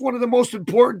guys, what's one of the most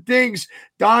important things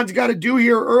Don's got to do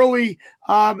here early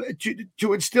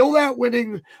to instill that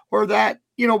winning or that,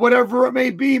 whatever it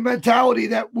may be, mentality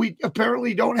that we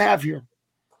apparently don't have here?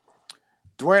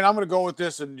 Dwayne, I'm going to go with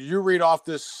this, and you read off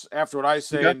this after what I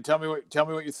say, and tell me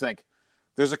what you think.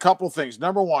 There's a couple things.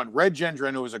 Number one, Red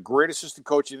Gendron, who was a great assistant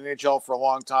coach in the NHL for a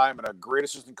long time and a great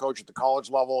assistant coach at the college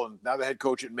level and now the head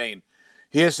coach at Maine.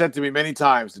 He has said to me many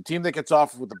times, the team that gets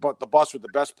off with the bus with the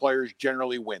best players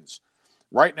generally wins.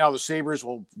 Right now, the Sabres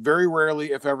will very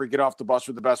rarely, if ever, get off the bus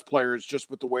with the best players,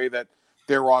 just with the way that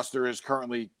their roster is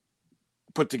currently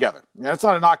put together. Now, that's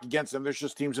not a knock against them. There's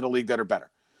just teams in the league that are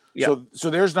better. Yeah. So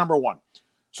there's number one.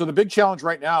 So the big challenge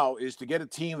right now is to get a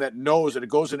team that knows that it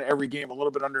goes into every game a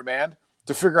little bit undermanned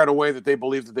to figure out a way that they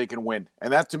believe that they can win.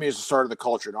 And that to me is the start of the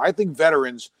culture. Now, I think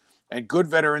veterans and good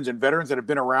veterans and veterans that have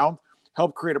been around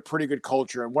help create a pretty good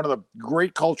culture. And one of the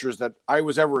great cultures that I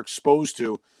was ever exposed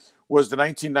to was the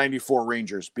 1994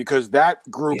 Rangers, because that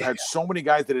group had so many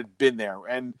guys that had been there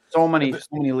and so many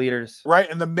leaders. Right.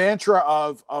 And the mantra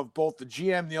of both the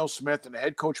GM Neil Smith and the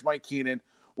head coach Mike Keenan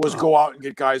was go out and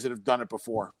get guys that have done it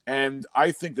before. And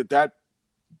I think that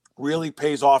really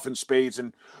pays off in spades.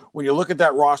 And when you look at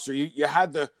that roster, you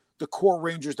had the core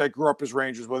Rangers that grew up as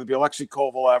Rangers, whether it be Alexei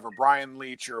Kovalev or Brian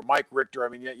Leach or Mike Richter. I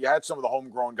mean, you had some of the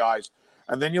homegrown guys.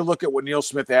 And then you look at what Neil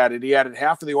Smith added. He added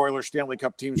half of the Oilers Stanley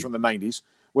Cup teams from the 90s,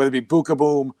 whether it be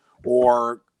Bukaboom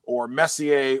or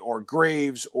Messier or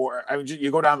Graves, or I mean,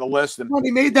 you go down the list. And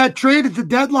he made that trade at the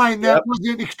deadline that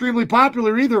wasn't extremely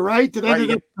popular either, right? That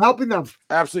ended up helping them.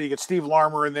 Absolutely. You get Steve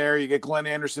Larmer in there. You get Glenn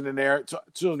Anderson in there.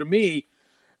 So to me,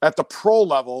 at the pro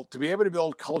level, to be able to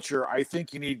build culture, I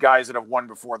think you need guys that have won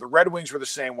before. The Red Wings were the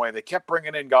same way. They kept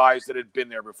bringing in guys that had been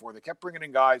there before. They kept bringing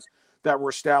in guys that were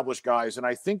established guys. And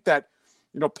I think that,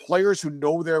 players who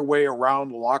know their way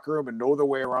around the locker room and know their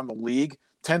way around the league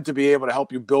tend to be able to help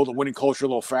you build a winning culture a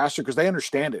little faster because they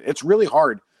understand it. It's really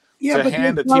hard to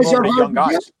hand a team over to young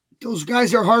guys. Those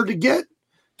guys are hard to get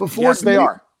before. Yes, they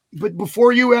are. But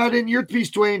before you add in your piece,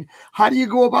 Dwayne, how do you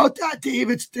go about that, Dave?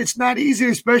 It's not easy,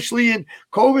 especially in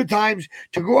COVID times,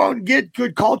 to go out and get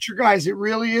good culture guys. It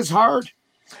really is hard.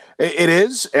 It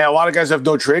is. And a lot of guys have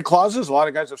no trade clauses. A lot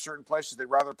of guys have certain places they'd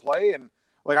rather play. And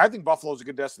I think Buffalo is a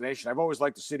good destination. I've always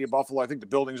liked the city of Buffalo. I think the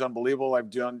building's unbelievable.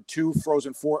 I've done two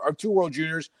World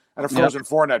Juniors and a Frozen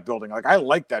Four in that building. I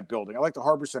like that building. I like the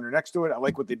Harbor Center next to it. I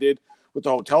like what they did with the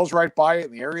hotels right by it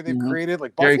and the area they've created.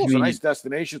 Buffalo's a nice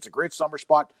destination. It's a great summer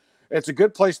spot. It's a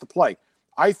good place to play.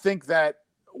 I think that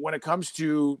when it comes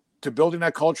to building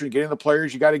that culture and getting the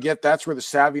players, that's where the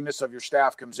savviness of your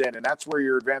staff comes in, and that's where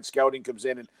your advanced scouting comes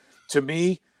in. And to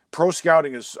me, pro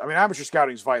scouting amateur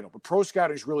scouting is vital, but pro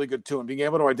scouting is really good too. And being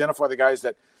able to identify the guys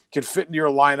that can fit into your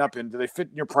lineup and do they fit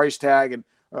in your price tag and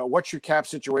what's your cap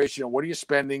situation and what are you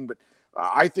spending. But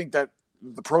I think that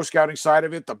the pro scouting side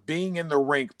of it, the being in the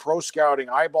rink, pro scouting,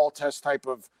 eyeball test type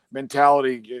of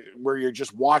mentality where you're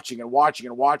just watching and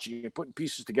putting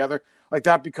pieces together,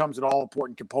 that becomes an all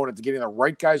important component to getting the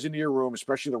right guys into your room,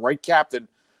 especially the right captain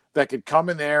that could come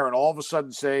in there and all of a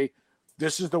sudden say,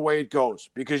 this is the way it goes.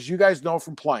 Because you guys know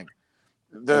from playing,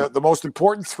 the most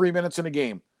important 3 minutes in a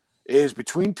game is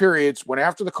between periods. When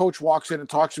after the coach walks in and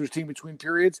talks to his team between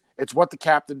periods, it's what the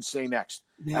captains say next.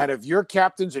 Yeah. And if your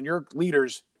captains and your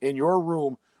leaders in your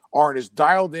room aren't as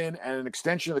dialed in and an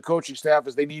extension of the coaching staff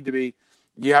as they need to be,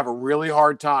 you have a really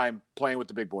hard time playing with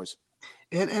the big boys.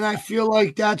 And I feel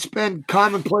like that's been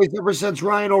commonplace ever since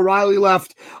Ryan O'Reilly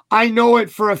left. I know it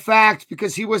for a fact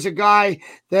because he was a guy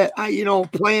that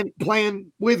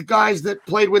playing with guys that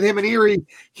played with him in Erie.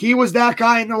 He was that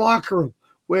guy in the locker room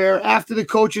where after the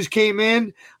coaches came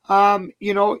in,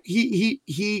 he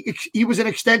was an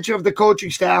extension of the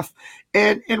coaching staff.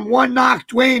 And one knock,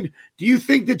 Dwayne, do you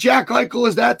think that Jack Eichel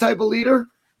is that type of leader?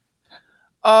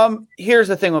 Here's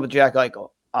the thing with Jack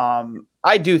Eichel.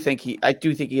 I do think he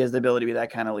has the ability to be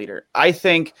that kind of leader. I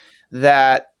think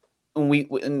that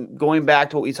going back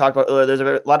to what we talked about earlier,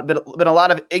 there's been a lot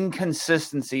of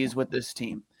inconsistencies with this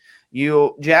team.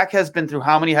 Jack has been through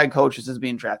how many head coaches is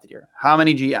being drafted here? How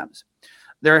many GMs?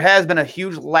 There has been a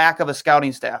huge lack of a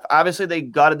scouting staff. Obviously, they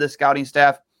gutted the scouting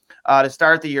staff to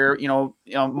start the year.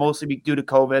 Mostly due to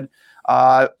COVID.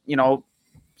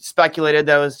 Speculated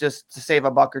that it was just to save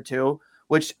a buck or two,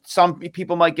 which some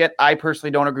people might get. I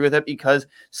personally don't agree with it because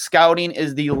scouting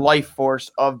is the life force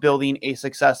of building a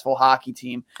successful hockey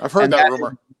team. I've heard that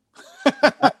rumor.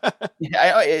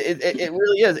 It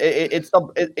really is.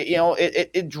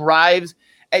 It drives.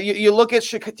 And you look at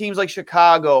teams like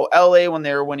Chicago, LA when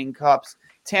they were winning cups,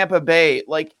 Tampa Bay.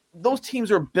 Those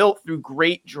teams are built through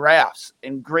great drafts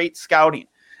and great scouting,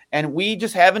 and we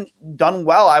just haven't done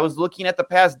well. I was looking at the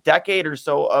past decade or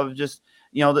so of just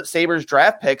the Sabres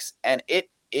draft picks, and it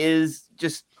is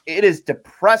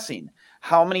depressing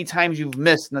how many times you've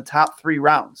missed in the top 3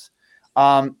 rounds,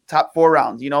 top 4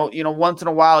 rounds. Once in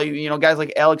a while, guys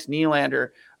like Alex Nylander,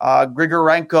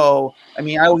 Grigorenko. I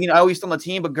mean, I he's on the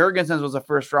team, but Girgensons was a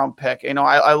first-round pick.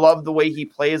 I love the way he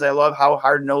plays. I love how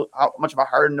much of a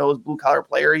hard-nosed blue-collar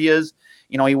player he is.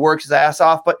 He works his ass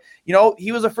off, but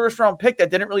he was a first-round pick that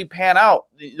didn't really pan out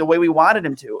the way we wanted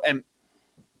him to, and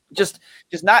just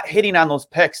not hitting on those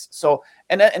picks. So,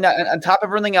 and on top of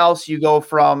everything else, you go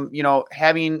from,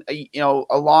 having a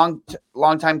long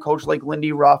time coach like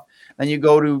Lindy Ruff, then you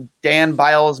go to Dan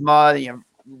Bilesma,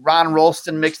 Ron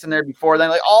Rolston mixed in there before then,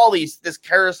 like all this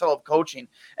carousel of coaching.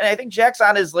 And I think Jack's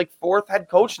on his like fourth head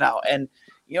coach now. And,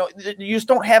 you just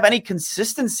don't have any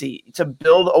consistency to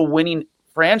build a winning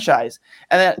franchise.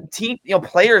 And then team,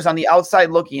 players on the outside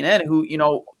looking in who,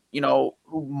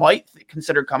 who might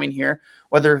consider coming here,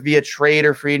 whether via trade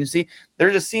or free agency,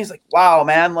 there just seems like, wow,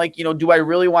 man, like, do I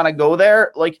really want to go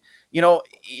there? Like,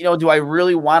 do I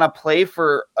really want to play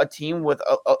for a team with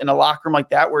in a locker room like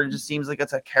that, where it just seems like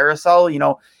it's a carousel?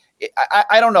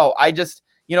 I don't know. I just,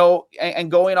 and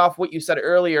going off what you said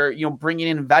earlier, bringing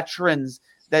in veterans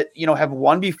that, have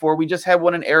won before. We just had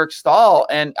one in Eric Stahl.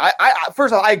 And I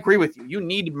first of all, I agree with you. You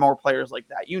need more players like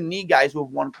that. You need guys who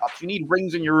have won cups. You need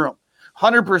rings in your room.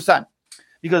 100%.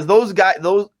 Because those guys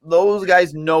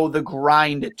know the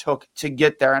grind it took to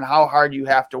get there and how hard you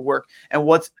have to work and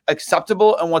what's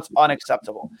acceptable and what's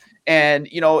unacceptable. And,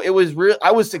 it was real.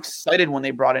 I was excited when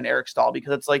they brought in Eric Stahl,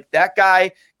 because it's like that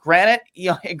guy, granted,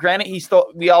 he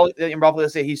stole, we all in Buffalo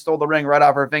say he stole the ring right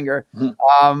off our finger.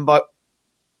 Mm-hmm. But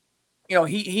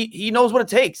he knows what it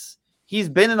takes. He's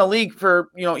been in the league for,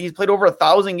 he's played over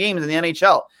 1,000 games in the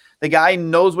NHL. The guy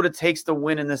knows what it takes to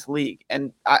win in this league.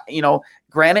 And,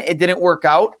 granted, it didn't work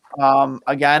out,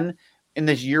 again, in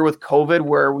this year with COVID,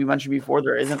 where we mentioned before,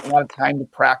 there isn't a lot of time to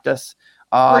practice.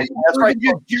 That's why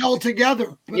get gel together.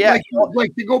 But yeah.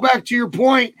 Like to go back to your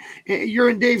point,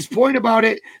 you're in Dave's point about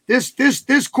it.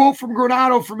 This quote from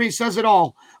Granato for me says it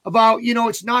all about,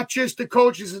 it's not just the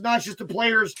coaches, it's not just the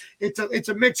players. It's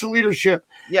a mix of leadership.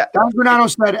 Yeah. Don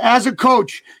Granato said, as a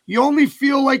coach, you only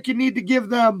feel like you need to give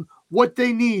them what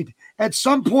they need. At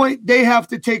some point, they have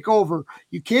to take over.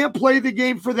 You can't play the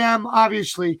game for them,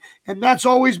 obviously, and that's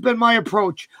always been my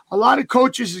approach. A lot of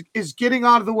coaches is getting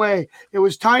out of the way. It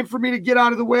was time for me to get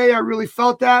out of the way. I really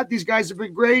felt that. These guys have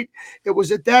been great. It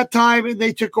was at that time, and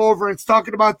they took over. It's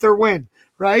talking about their win,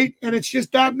 right? And it's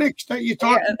just that mix that you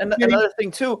talk. Yeah, and another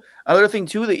thing too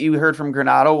that you heard from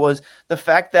Granato was the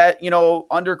fact that,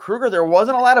 under Kruger, there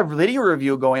wasn't a lot of video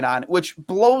review going on, which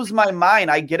blows my mind.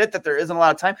 I get it that there isn't a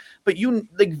lot of time, but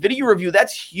video review,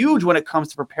 that's huge when it comes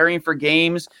to preparing for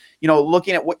games,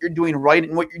 looking at what you're doing right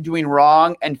and what you're doing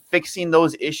wrong and fixing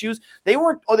those issues. They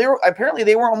were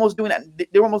almost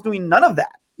doing none of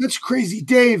that. That's crazy,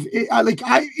 Dave.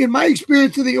 In my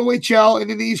experience in the OHL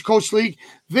and in the East Coast League,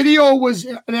 video was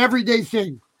an everyday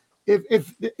thing.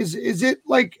 Is it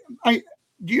like in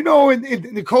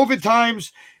the COVID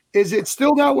times, is it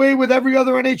still that way with every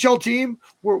other NHL team?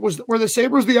 Were the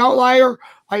Sabres the outlier?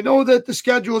 I know that the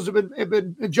schedules have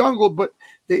been jungled, but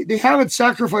they haven't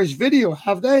sacrificed video,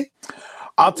 have they?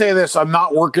 I'll tell you this, I'm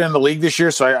not working in the league this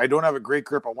year, so I don't have a great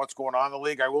grip on what's going on in the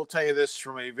league. I will tell you this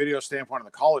from a video standpoint on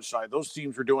the college side, those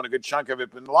teams were doing a good chunk of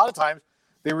it, but a lot of times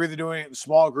they were either doing it in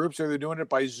small groups or they're doing it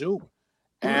by Zoom.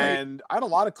 Right. And I had a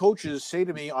lot of coaches say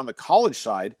to me on the college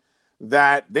side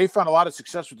that they found a lot of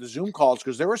success with the Zoom calls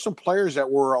because there were some players that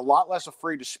were a lot less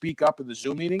afraid to speak up in the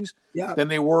Zoom meetings than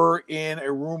they were in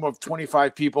a room of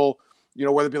 25 people,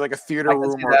 whether it be like a theater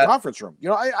room or a conference room.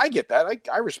 I get that.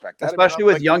 I respect that. Especially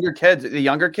with younger kids. The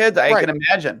younger kids, I can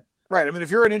imagine. Right. I mean,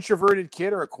 if you're an introverted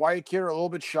kid or a quiet kid or a little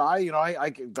bit shy, I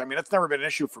mean, that's never been an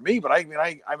issue for me, but I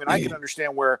can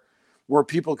understand where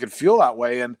people could feel that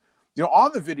way. And,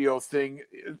 on the video thing,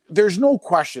 there's no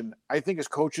question. I think as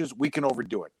coaches, we can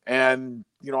overdo it. And,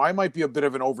 I might be a bit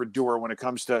of an overdoer when it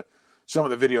comes to some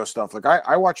of the video stuff. Like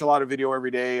I watch a lot of video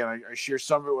every day and I share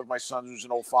some of it with my son who's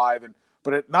in 05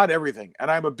 but not everything.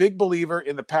 And I'm a big believer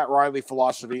in the Pat Riley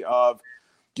philosophy of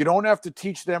you don't have to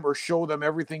teach them or show them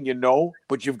everything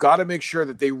but you've got to make sure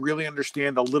that they really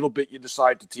understand a little bit you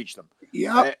decide to teach them.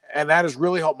 Yeah. And that has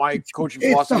really helped my coaching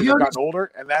philosophy as I've gotten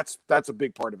older, and that's a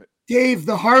big part of it. Dave,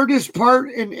 the hardest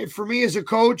part and for me as a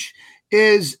coach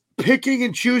is picking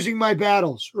and choosing my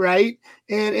battles, right?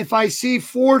 And if I see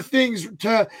 4 things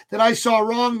that I saw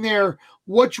wrong there,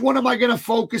 which one am I going to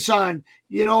focus on?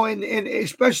 And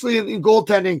especially in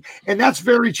goaltending, and that's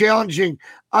very challenging.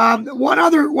 One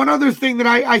other thing that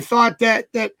I thought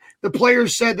that the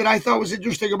players said that I thought was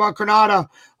interesting about Granada,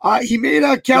 he made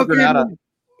a calculation.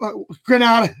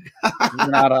 Granada.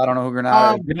 Granada. I don't know who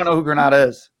Granada is. You don't know who Granada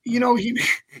is.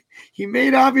 He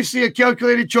made obviously a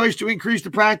calculated choice to increase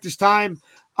the practice time.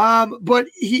 But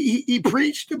he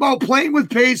preached about playing with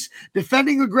pace,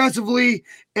 defending aggressively,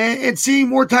 and seeing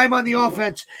more time on the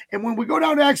offense. And when we go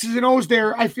down to X's and O's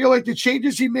there, I feel like the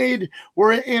changes he made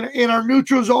were in our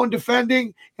neutral zone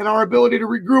defending and our ability to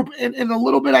regroup. And a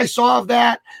little bit I saw of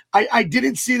that. I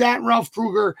didn't see that in Ralph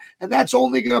Kruger, and that's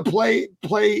only going to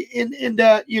play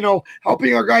into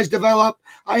helping our guys develop.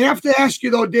 I have to ask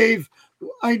you though, Dave.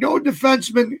 I know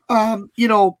defensemen,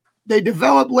 they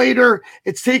develop later.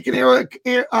 It's taken Eric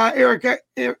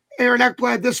Aaron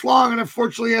Ekblad this long, and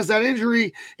unfortunately has that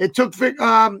injury. It took, That's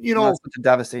such a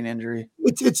devastating injury.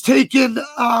 It's taken,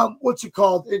 what's it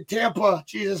called in Tampa?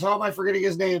 Jesus, how am I forgetting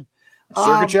his name?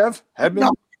 Sergachev?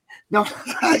 Hedman? No,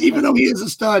 even though he is a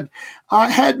stud.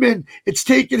 Hedman, it's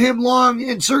taken him long,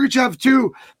 and Sergachev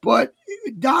too. But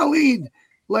Dahlin,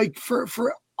 like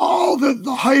for all the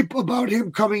hype about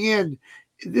him coming in,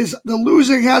 the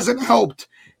losing hasn't helped.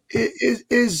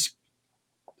 Is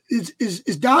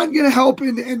Don going to help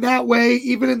in that way,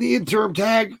 even in the interim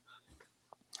tag?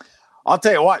 I'll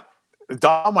tell you what,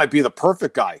 Don might be the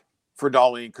perfect guy for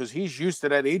Dahlin because he's used to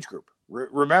that age group.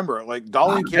 Remember, like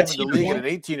Dahlin came into the league at an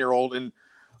 18-year-old, and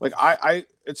like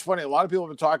it's funny. A lot of people have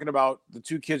been talking about the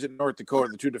two kids in North Dakota,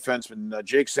 the two defensemen,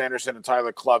 Jake Sanderson and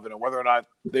Tyler Clevin, and whether or not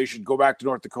they should go back to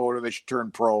North Dakota, or they should turn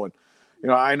pro. And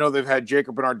I know they've had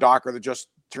Jacob Bernard Docker that just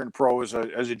turned pro as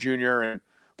a junior,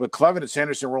 but Clevin and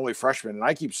Sanderson were only freshmen. And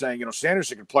I keep saying,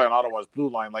 Sanderson could play on Ottawa's blue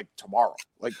line like tomorrow.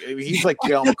 Like he's like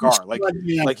Cale Makar.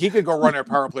 Like he could go run a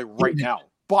power play right now.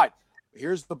 But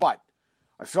here's the but.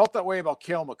 I felt that way about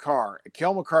Cale Makar.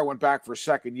 Cale Makar went back for a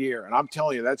second year, and I'm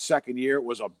telling you, that second year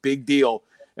was a big deal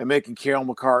in making Cale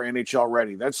Makar NHL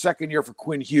ready. That second year for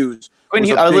Quinn Hughes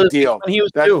was a big deal. Quinn Hughes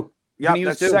too. Yeah,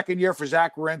 that second year for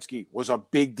Zach Werenski was a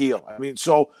big deal. I mean,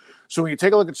 so when you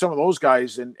take a look at some of those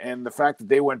guys and the fact that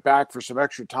they went back for some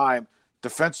extra time,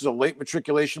 defense is a late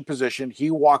matriculation position.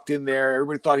 He walked in there.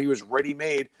 Everybody thought he was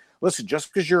ready-made. Listen,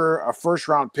 just because you're a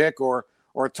first-round pick or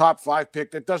a top 5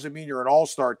 pick, that doesn't mean you're an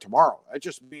all-star tomorrow. That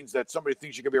just means that somebody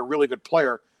thinks you can be a really good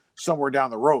player somewhere down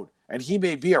the road. And he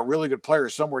may be a really good player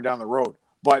somewhere down the road.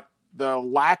 But the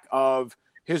lack of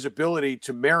his ability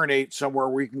to marinate somewhere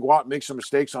where he can go out and make some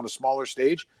mistakes on a smaller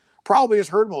stage probably has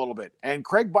hurt him a little bit. And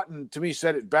Craig Button, to me,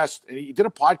 said it best. And he did a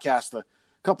podcast a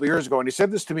couple of years ago, and he said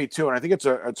this to me too. And I think it's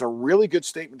a really good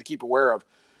statement to keep aware of.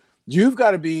 You've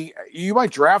got to be, you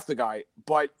might draft the guy,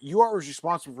 but you are as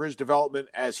responsible for his development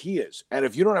as he is. And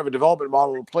if you don't have a development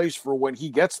model in place for when he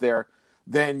gets there,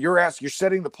 then you're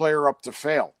setting the player up to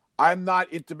fail. I'm not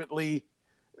intimately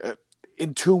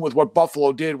in tune with what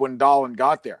Buffalo did when Dahlin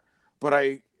got there,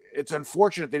 but it's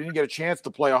unfortunate they didn't get a chance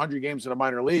to play 100 games in the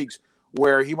minor leagues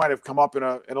where he might have come up in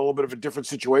a little bit of a different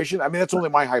situation. I mean, that's only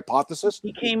my hypothesis.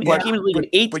 He came in like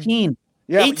 18.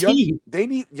 Yeah, 18. They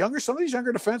need some of these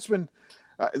younger defensemen.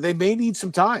 They may need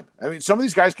some time. I mean, some of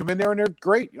these guys come in there and they're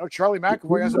great. Charlie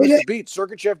McAvoy hasn't missed a beat.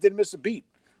 Sergachev didn't miss a beat,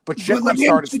 but Shetland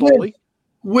started slowly.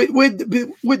 With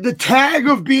the tag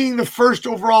of being the first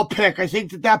overall pick, I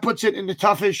think that puts it in a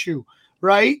tough issue,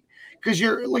 right? Because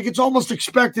you're like, it's almost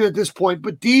expected at this point.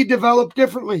 But D developed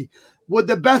differently. Would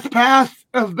the best path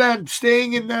have been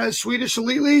staying in the Swedish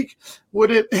Elite League? Would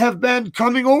it have been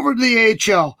coming over to the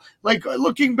AHL? Like,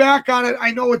 looking back on it, I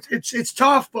know it's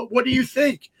tough, but what do you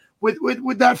think?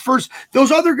 With that first,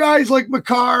 those other guys like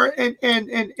Makar and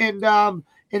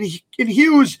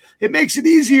Hughes, it makes it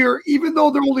easier. Even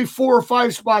though they're only 4 or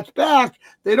 5 spots back,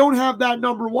 they don't have that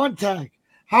number 1 tag.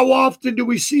 How often do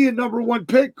we see a number 1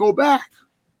 pick go back?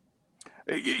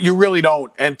 You really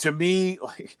don't. And to me,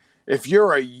 if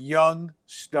you're a young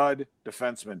stud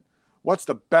defenseman, what's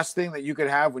the best thing that you could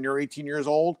have when you're 18 years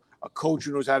old? A coach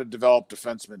who knows how to develop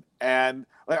defensemen. And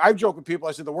like, I've joked with people.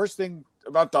 I said the worst thing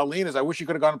about Dahlin is I wish he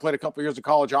could have gone and played a couple of years of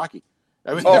college hockey.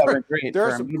 I mean, there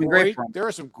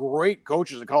are some great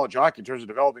coaches in college hockey in terms of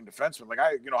developing defensemen. Like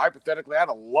hypothetically, I'd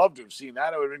have loved to have seen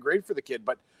that. It would have been great for the kid.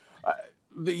 But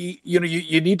you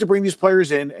need to bring these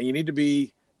players in, and you need to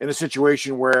be in a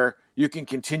situation where you can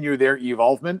continue their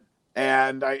evolvement.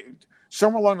 And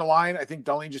somewhere along the line, I think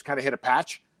Dahlin just kind of hit a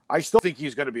patch. I still think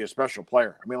he's going to be a special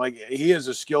player. I mean, like, he is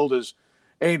as skilled as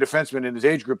any defenseman in his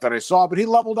age group that I saw, but he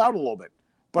leveled out a little bit.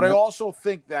 But I also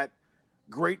think that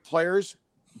great players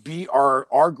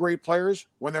are great players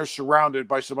when they're surrounded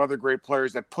by some other great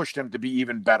players that push them to be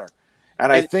even better.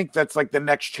 And I think that's like the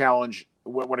next challenge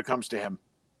when it comes to him.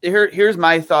 Here's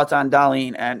my thoughts on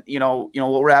Dahlin, and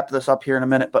we'll wrap this up here in a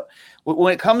minute. But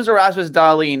when it comes to Rasmus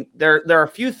Dahlin, there are a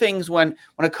few things when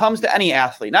it comes to any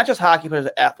athlete, not just hockey players,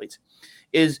 athletes,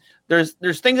 is there's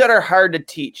things that are hard to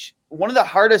teach. One of the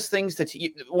hardest things to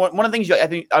teach, one of the things I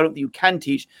don't think you can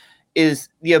teach, is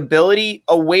the ability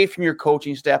away from your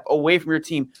coaching staff, away from your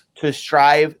team, to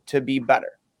strive to be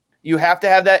better. You have to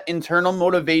have that internal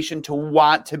motivation to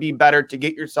want to be better, to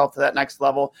get yourself to that next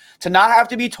level, to not have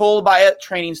to be told by a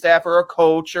training staff or a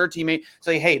coach or a teammate,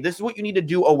 say, hey, this is what you need to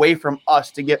do away from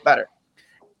us to get better.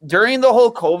 During the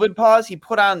whole COVID pause, he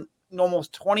put on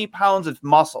almost 20 pounds of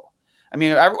muscle. I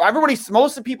mean,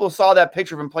 most of the people saw that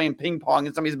picture of him playing ping pong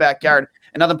in somebody's backyard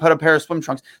and nothing but a pair of swim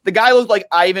trunks. The guy looked like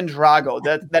Ivan Drago.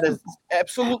 That is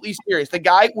absolutely serious. The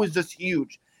guy was just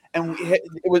huge. And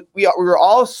we were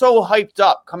all so hyped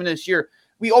up coming this year.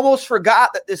 We almost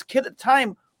forgot that this kid at the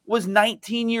time was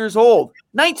 19 years old.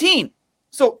 19.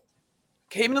 So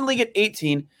came in the league at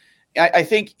 18. I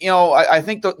think, I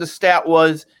think the stat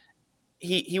was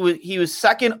he was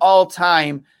second all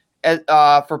time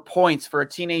for points for a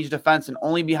teenage defense and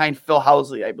only behind Phil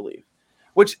Housley, I believe.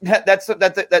 Which that's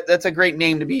a great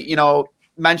name to be,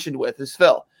 mentioned with is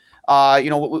Phil.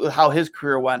 How his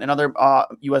career went, another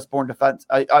U.S. born defense,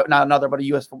 not another, but a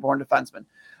U.S. born defenseman.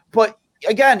 But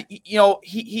again,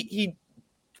 he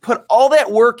put all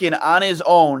that work in on his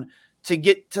own to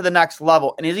get to the next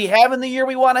level. And is he having the year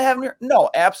we want to have him here? No,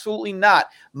 absolutely not.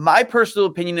 My personal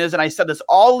opinion is, and I said this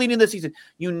all leading this season,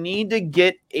 you need to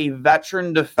get a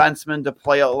veteran defenseman to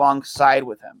play alongside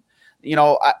with him.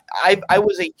 I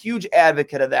was a huge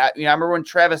advocate of that. I remember when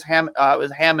Travis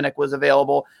Hamonic was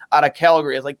available out of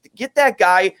Calgary. I was like, get that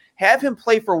guy, have him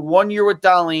play for 1 year with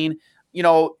Darlene,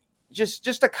 just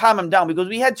to calm him down, because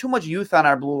we had too much youth on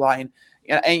our blue line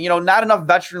and not enough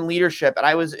veteran leadership. And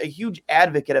I was a huge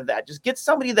advocate of that. Just get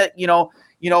somebody that,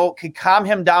 could calm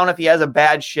him down if he has a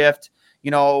bad shift,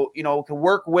 can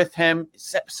work with him,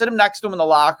 sit him next to him in the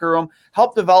locker room,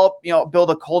 help develop, build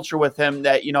a culture with him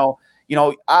that,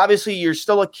 obviously you're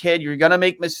still a kid. You're going to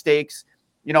make mistakes.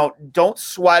 Don't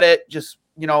sweat it. Just,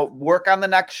 work on the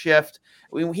next shift.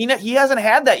 He hasn't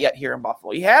had that yet here in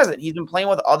Buffalo. He hasn't. He's been playing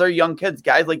with other young kids,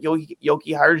 guys like Yoki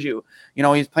Harju.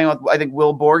 He's playing with, I think,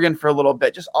 Will Borgen for a little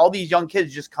bit. Just all these young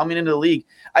kids just coming into the league.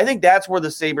 I think that's where the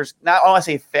Sabres, not I want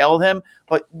to say failed him,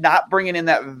 but not bringing in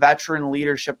that veteran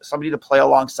leadership, somebody to play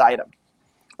alongside him.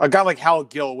 A guy like Hal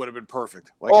Gill would have been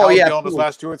perfect. Hal Gill in his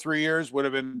last 2 or 3 years would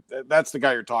have been. That's the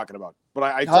guy you're talking about. But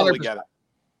I totally 100%. get it.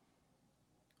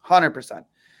 100%.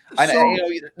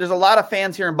 There's a lot of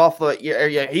fans here in Buffalo.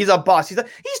 Yeah, he's a bust.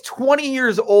 He's 20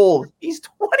 years old. He's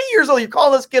 20 years old. You call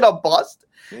this kid a bust?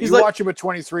 You watch him at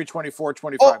 23, 24,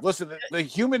 25. Listen, the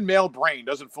human male brain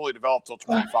doesn't fully develop till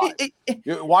 25.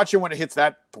 You watch him when it hits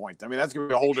that point. I mean, that's going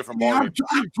to be a whole different ballgame.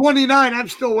 I'm 29. I'm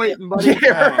still waiting, buddy.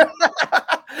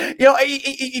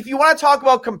 If you want to talk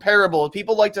about comparables,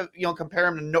 people like to, compare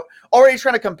him to already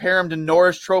trying to compare him to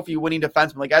Norris Trophy winning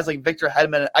defensemen, like guys like Victor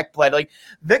Hedman and Ekblad. Like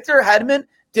Victor Hedman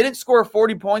didn't score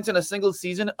 40 points in a single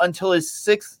season until his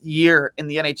 6th year in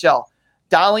the NHL.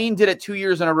 Darlene did it 2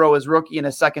 years in a row as rookie in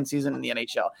his 2nd season in the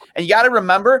NHL. And you got to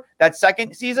remember that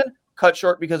 2nd season cut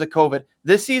short because of COVID.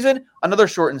 This season, another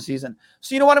shortened season.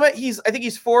 So you know what I mean? I think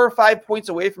he's 4 or 5 points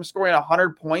away from scoring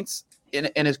 100 points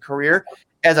in his career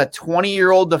as a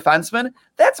 20-year-old defenseman.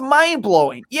 That's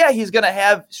mind-blowing. Yeah, he's going to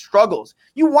have struggles.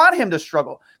 You want him to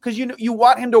struggle because you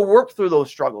want him to work through those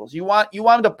struggles. You want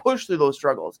him to push through those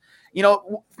struggles.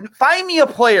 Find me a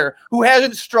player who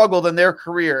hasn't struggled in their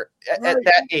career at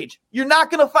that age. You're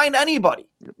not going to find anybody.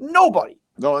 Nobody.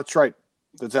 No, that's right.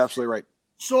 That's absolutely right.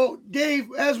 So, Dave,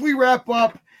 as we wrap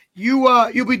up,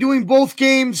 you'll be doing both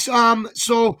games.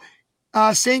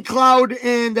 St. Cloud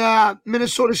and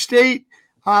Minnesota State,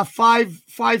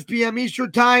 5 p.m.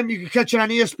 Eastern time. You can catch it on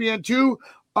ESPN2.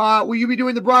 Will you be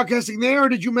doing the broadcasting there, or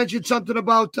did you mention something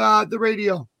about the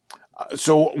radio?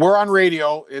 So we're on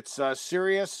radio. It's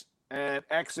Sirius and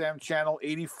XM channel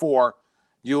 84.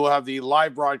 You will have the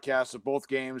live broadcast of both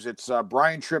games. It's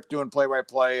Brian Tripp doing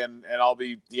play-by-play, and I'll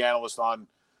be the analyst on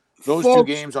those two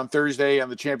games on Thursday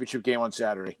and the championship game on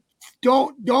Saturday.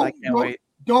 Don't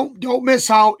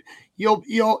miss out. You'll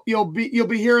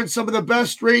be hearing some of the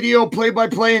best radio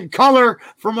play-by-play in color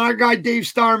from our guy Dave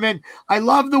Starman. I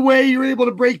love the way you're able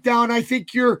to break down. I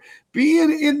think you're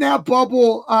being in that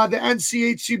bubble, the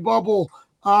NCHC bubble,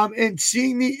 and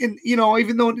seeing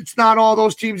even though it's not all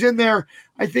those teams in there,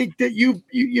 I think that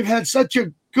you've had such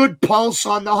a good pulse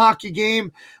on the hockey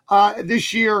game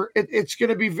this year. It's going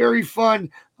to be very fun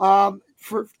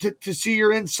to see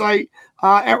your insight.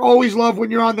 I always love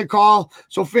when you're on the call.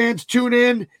 So fans, tune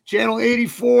in, channel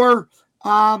 84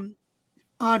 on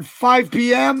 5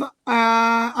 p.m.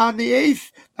 On the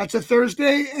 8th. That's a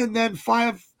Thursday, and then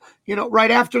 5.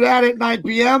 Right after that at 9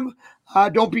 p.m.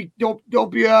 Don't be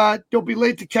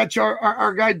late to catch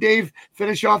our guy Dave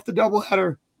finish off the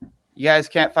doubleheader. You guys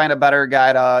can't find a better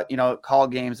guy to call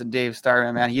games than Dave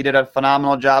Starman, man. He did a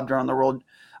phenomenal job during the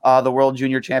World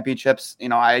Junior Championships.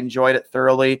 I enjoyed it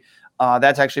thoroughly.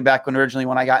 That's actually back when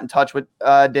I got in touch with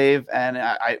Dave, and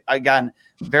I again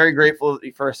very grateful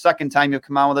for a second time you've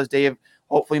come on with us, Dave.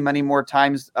 Hopefully many more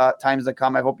times to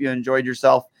come. I hope you enjoyed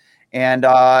yourself, and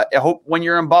I hope when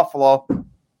you're in Buffalo,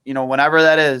 whenever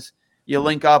that is, you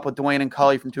link up with Dwayne and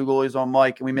Cully from Two Goalies on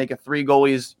Mike, and we make a 3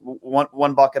 goalies,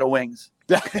 one bucket of wings.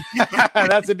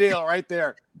 That's a deal right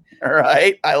there. All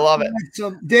right. I love it.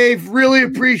 So, Dave, really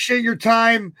appreciate your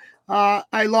time.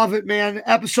 I love it, man.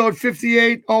 Episode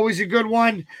 58, always a good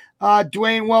one.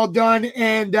 Dwayne, well done.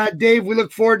 And Dave, we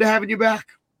look forward to having you back.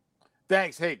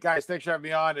 Thanks. Hey, guys, thanks for having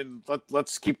me on, and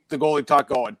let's keep the goalie talk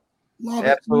going. Love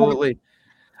Absolutely.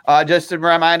 Just to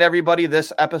remind everybody,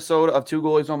 this episode of Two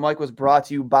Goalies, One Mic was brought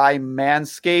to you by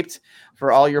Manscaped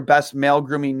for all your best male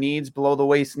grooming needs, below the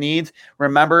waist needs.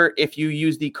 Remember, if you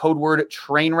use the code word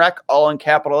TRAINWRECK, all in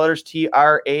capital letters,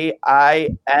 TRAINWRECK,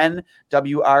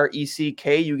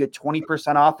 you get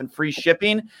 20% off and free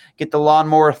shipping. Get the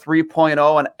Lawnmower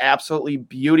 3.0, an absolutely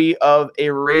beauty of a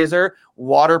razor,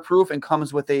 waterproof, and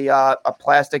comes with a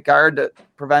plastic guard to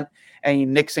prevent any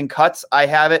nicks and cuts. I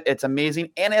have it. It's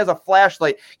amazing. And it has a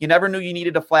flashlight. You never knew you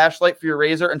needed a flashlight for your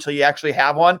razor until you actually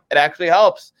have one. It actually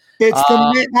helps. It's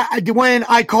Dwayne,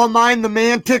 I call mine the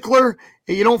man tickler.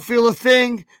 You don't feel a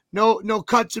thing. No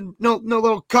cuts and no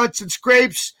little cuts and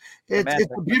scrapes. It's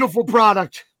a beautiful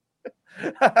product.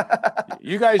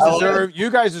 You guys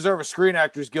deserve a Screen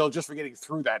Actors Guild just for getting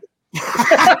through that.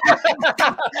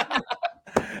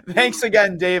 Thanks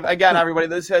again, Dave. Again, everybody,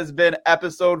 this has been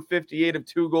episode 58 of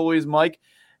Two Goalies Mike.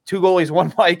 Two Goalies,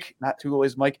 One Mic. Not Two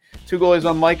Goalies Mike. Two Goalies,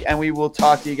 One Mic. And we will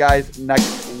talk to you guys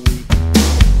next week.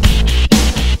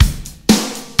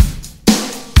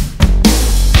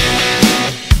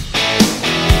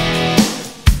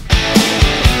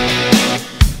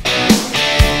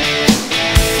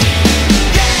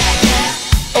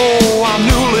 Oh, I'm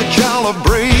newly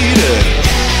calibrated.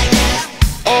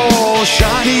 All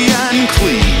shiny and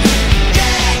clean.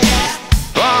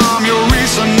 I'm your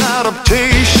recent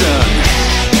adaptation.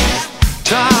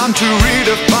 Time to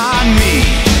redefine me.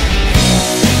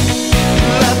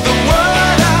 Let the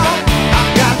word out.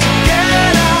 I've got to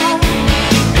get out.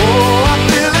 Oh, I'm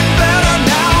feeling better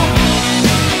now.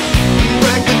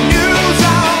 Break the news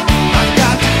out. I've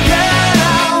got to get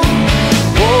out.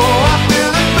 Oh, I'm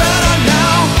feeling better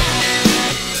now.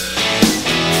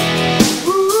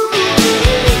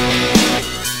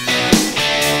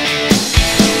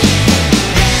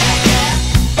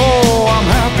 Oh, I'm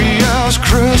happy as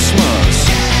Christmas.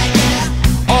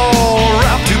 All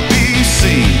wrapped to be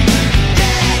seen.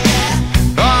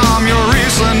 I'm your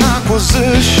recent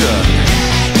acquisition.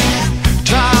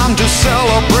 Time to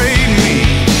celebrate me.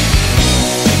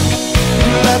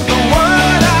 Let the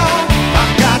word out.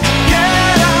 I've got to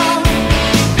get out.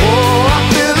 Oh, I'm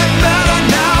feeling better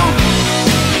now.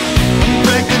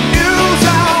 Break the news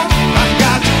out. I've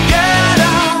got to get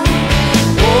out.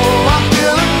 Oh, I'm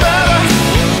feeling better.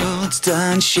 World's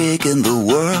done shaking, the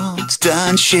world's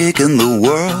done shaking, the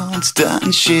world's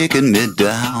done shaking me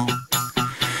down.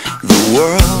 The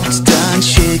world's done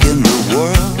shaking, the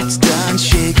world's done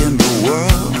shaking, the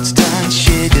world's done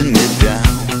shaking me down.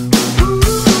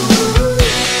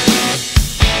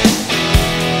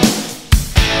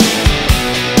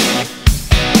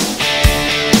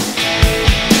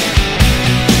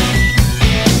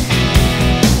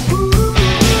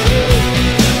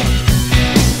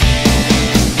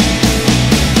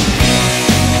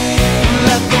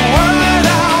 Let the word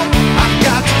out. I've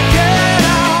got to get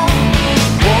out.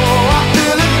 Oh, I'm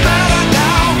feeling better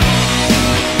now.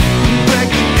 Break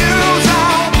the news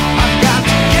out. I've got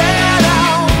to get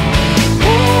out.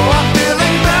 Oh, I'm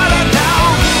feeling better now.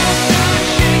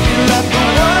 Let the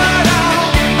word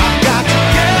out. I've got to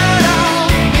get out.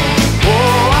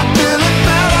 Oh, I'm feeling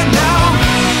better now.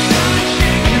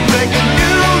 Break the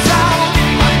news out.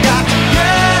 I've got to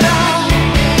get out.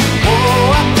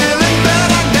 Oh, I'm feeling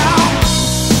better now.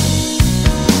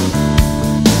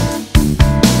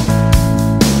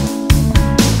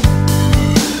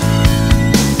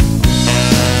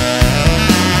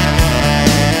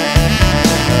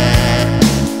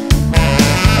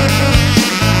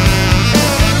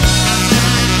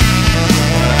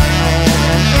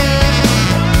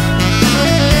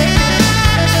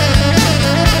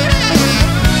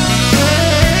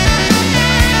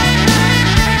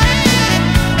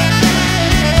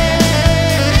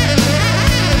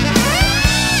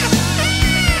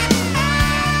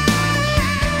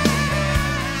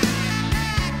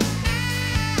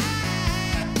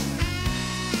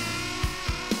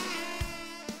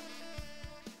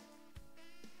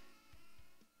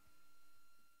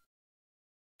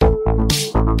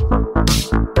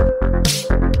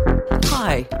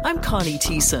 Hi, I'm Connie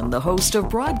Thiessen, the host of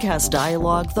Broadcast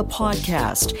Dialogue, the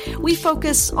podcast. We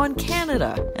focus on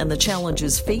Canada and the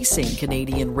challenges facing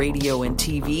Canadian radio and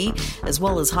TV, as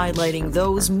well as highlighting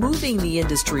those moving the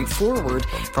industry forward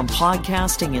from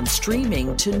podcasting and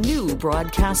streaming to new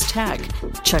broadcast tech.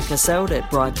 Check us out at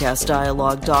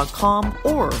broadcastdialogue.com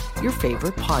or your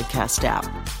favorite podcast app.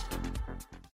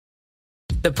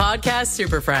 The Podcast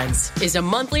Super Friends is a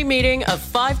monthly meeting of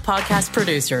 5 podcast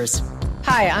producers.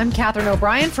 Hi, I'm Catherine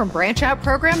O'Brien from Branch Out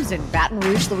Programs in Baton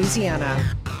Rouge, Louisiana.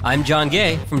 I'm John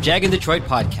Gay from Jag and Detroit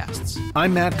Podcasts.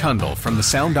 I'm Matt Kundle from the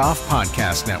Sound Off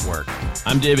Podcast Network.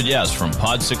 I'm David Yaz from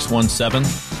Pod 617,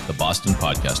 the Boston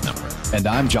Podcast Network. And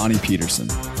I'm Johnny Peterson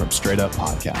from Straight Up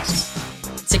Podcasts.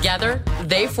 Together,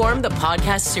 they form the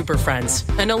Podcast Super Friends,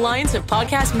 an alliance of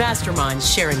podcast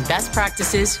masterminds sharing best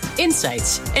practices,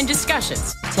 insights, and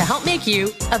discussions to help make you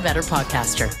a better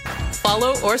podcaster.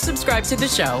 Follow or subscribe to the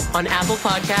show on Apple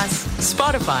Podcasts,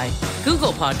 Spotify,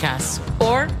 Google Podcasts,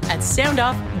 or at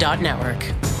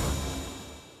soundoff.network.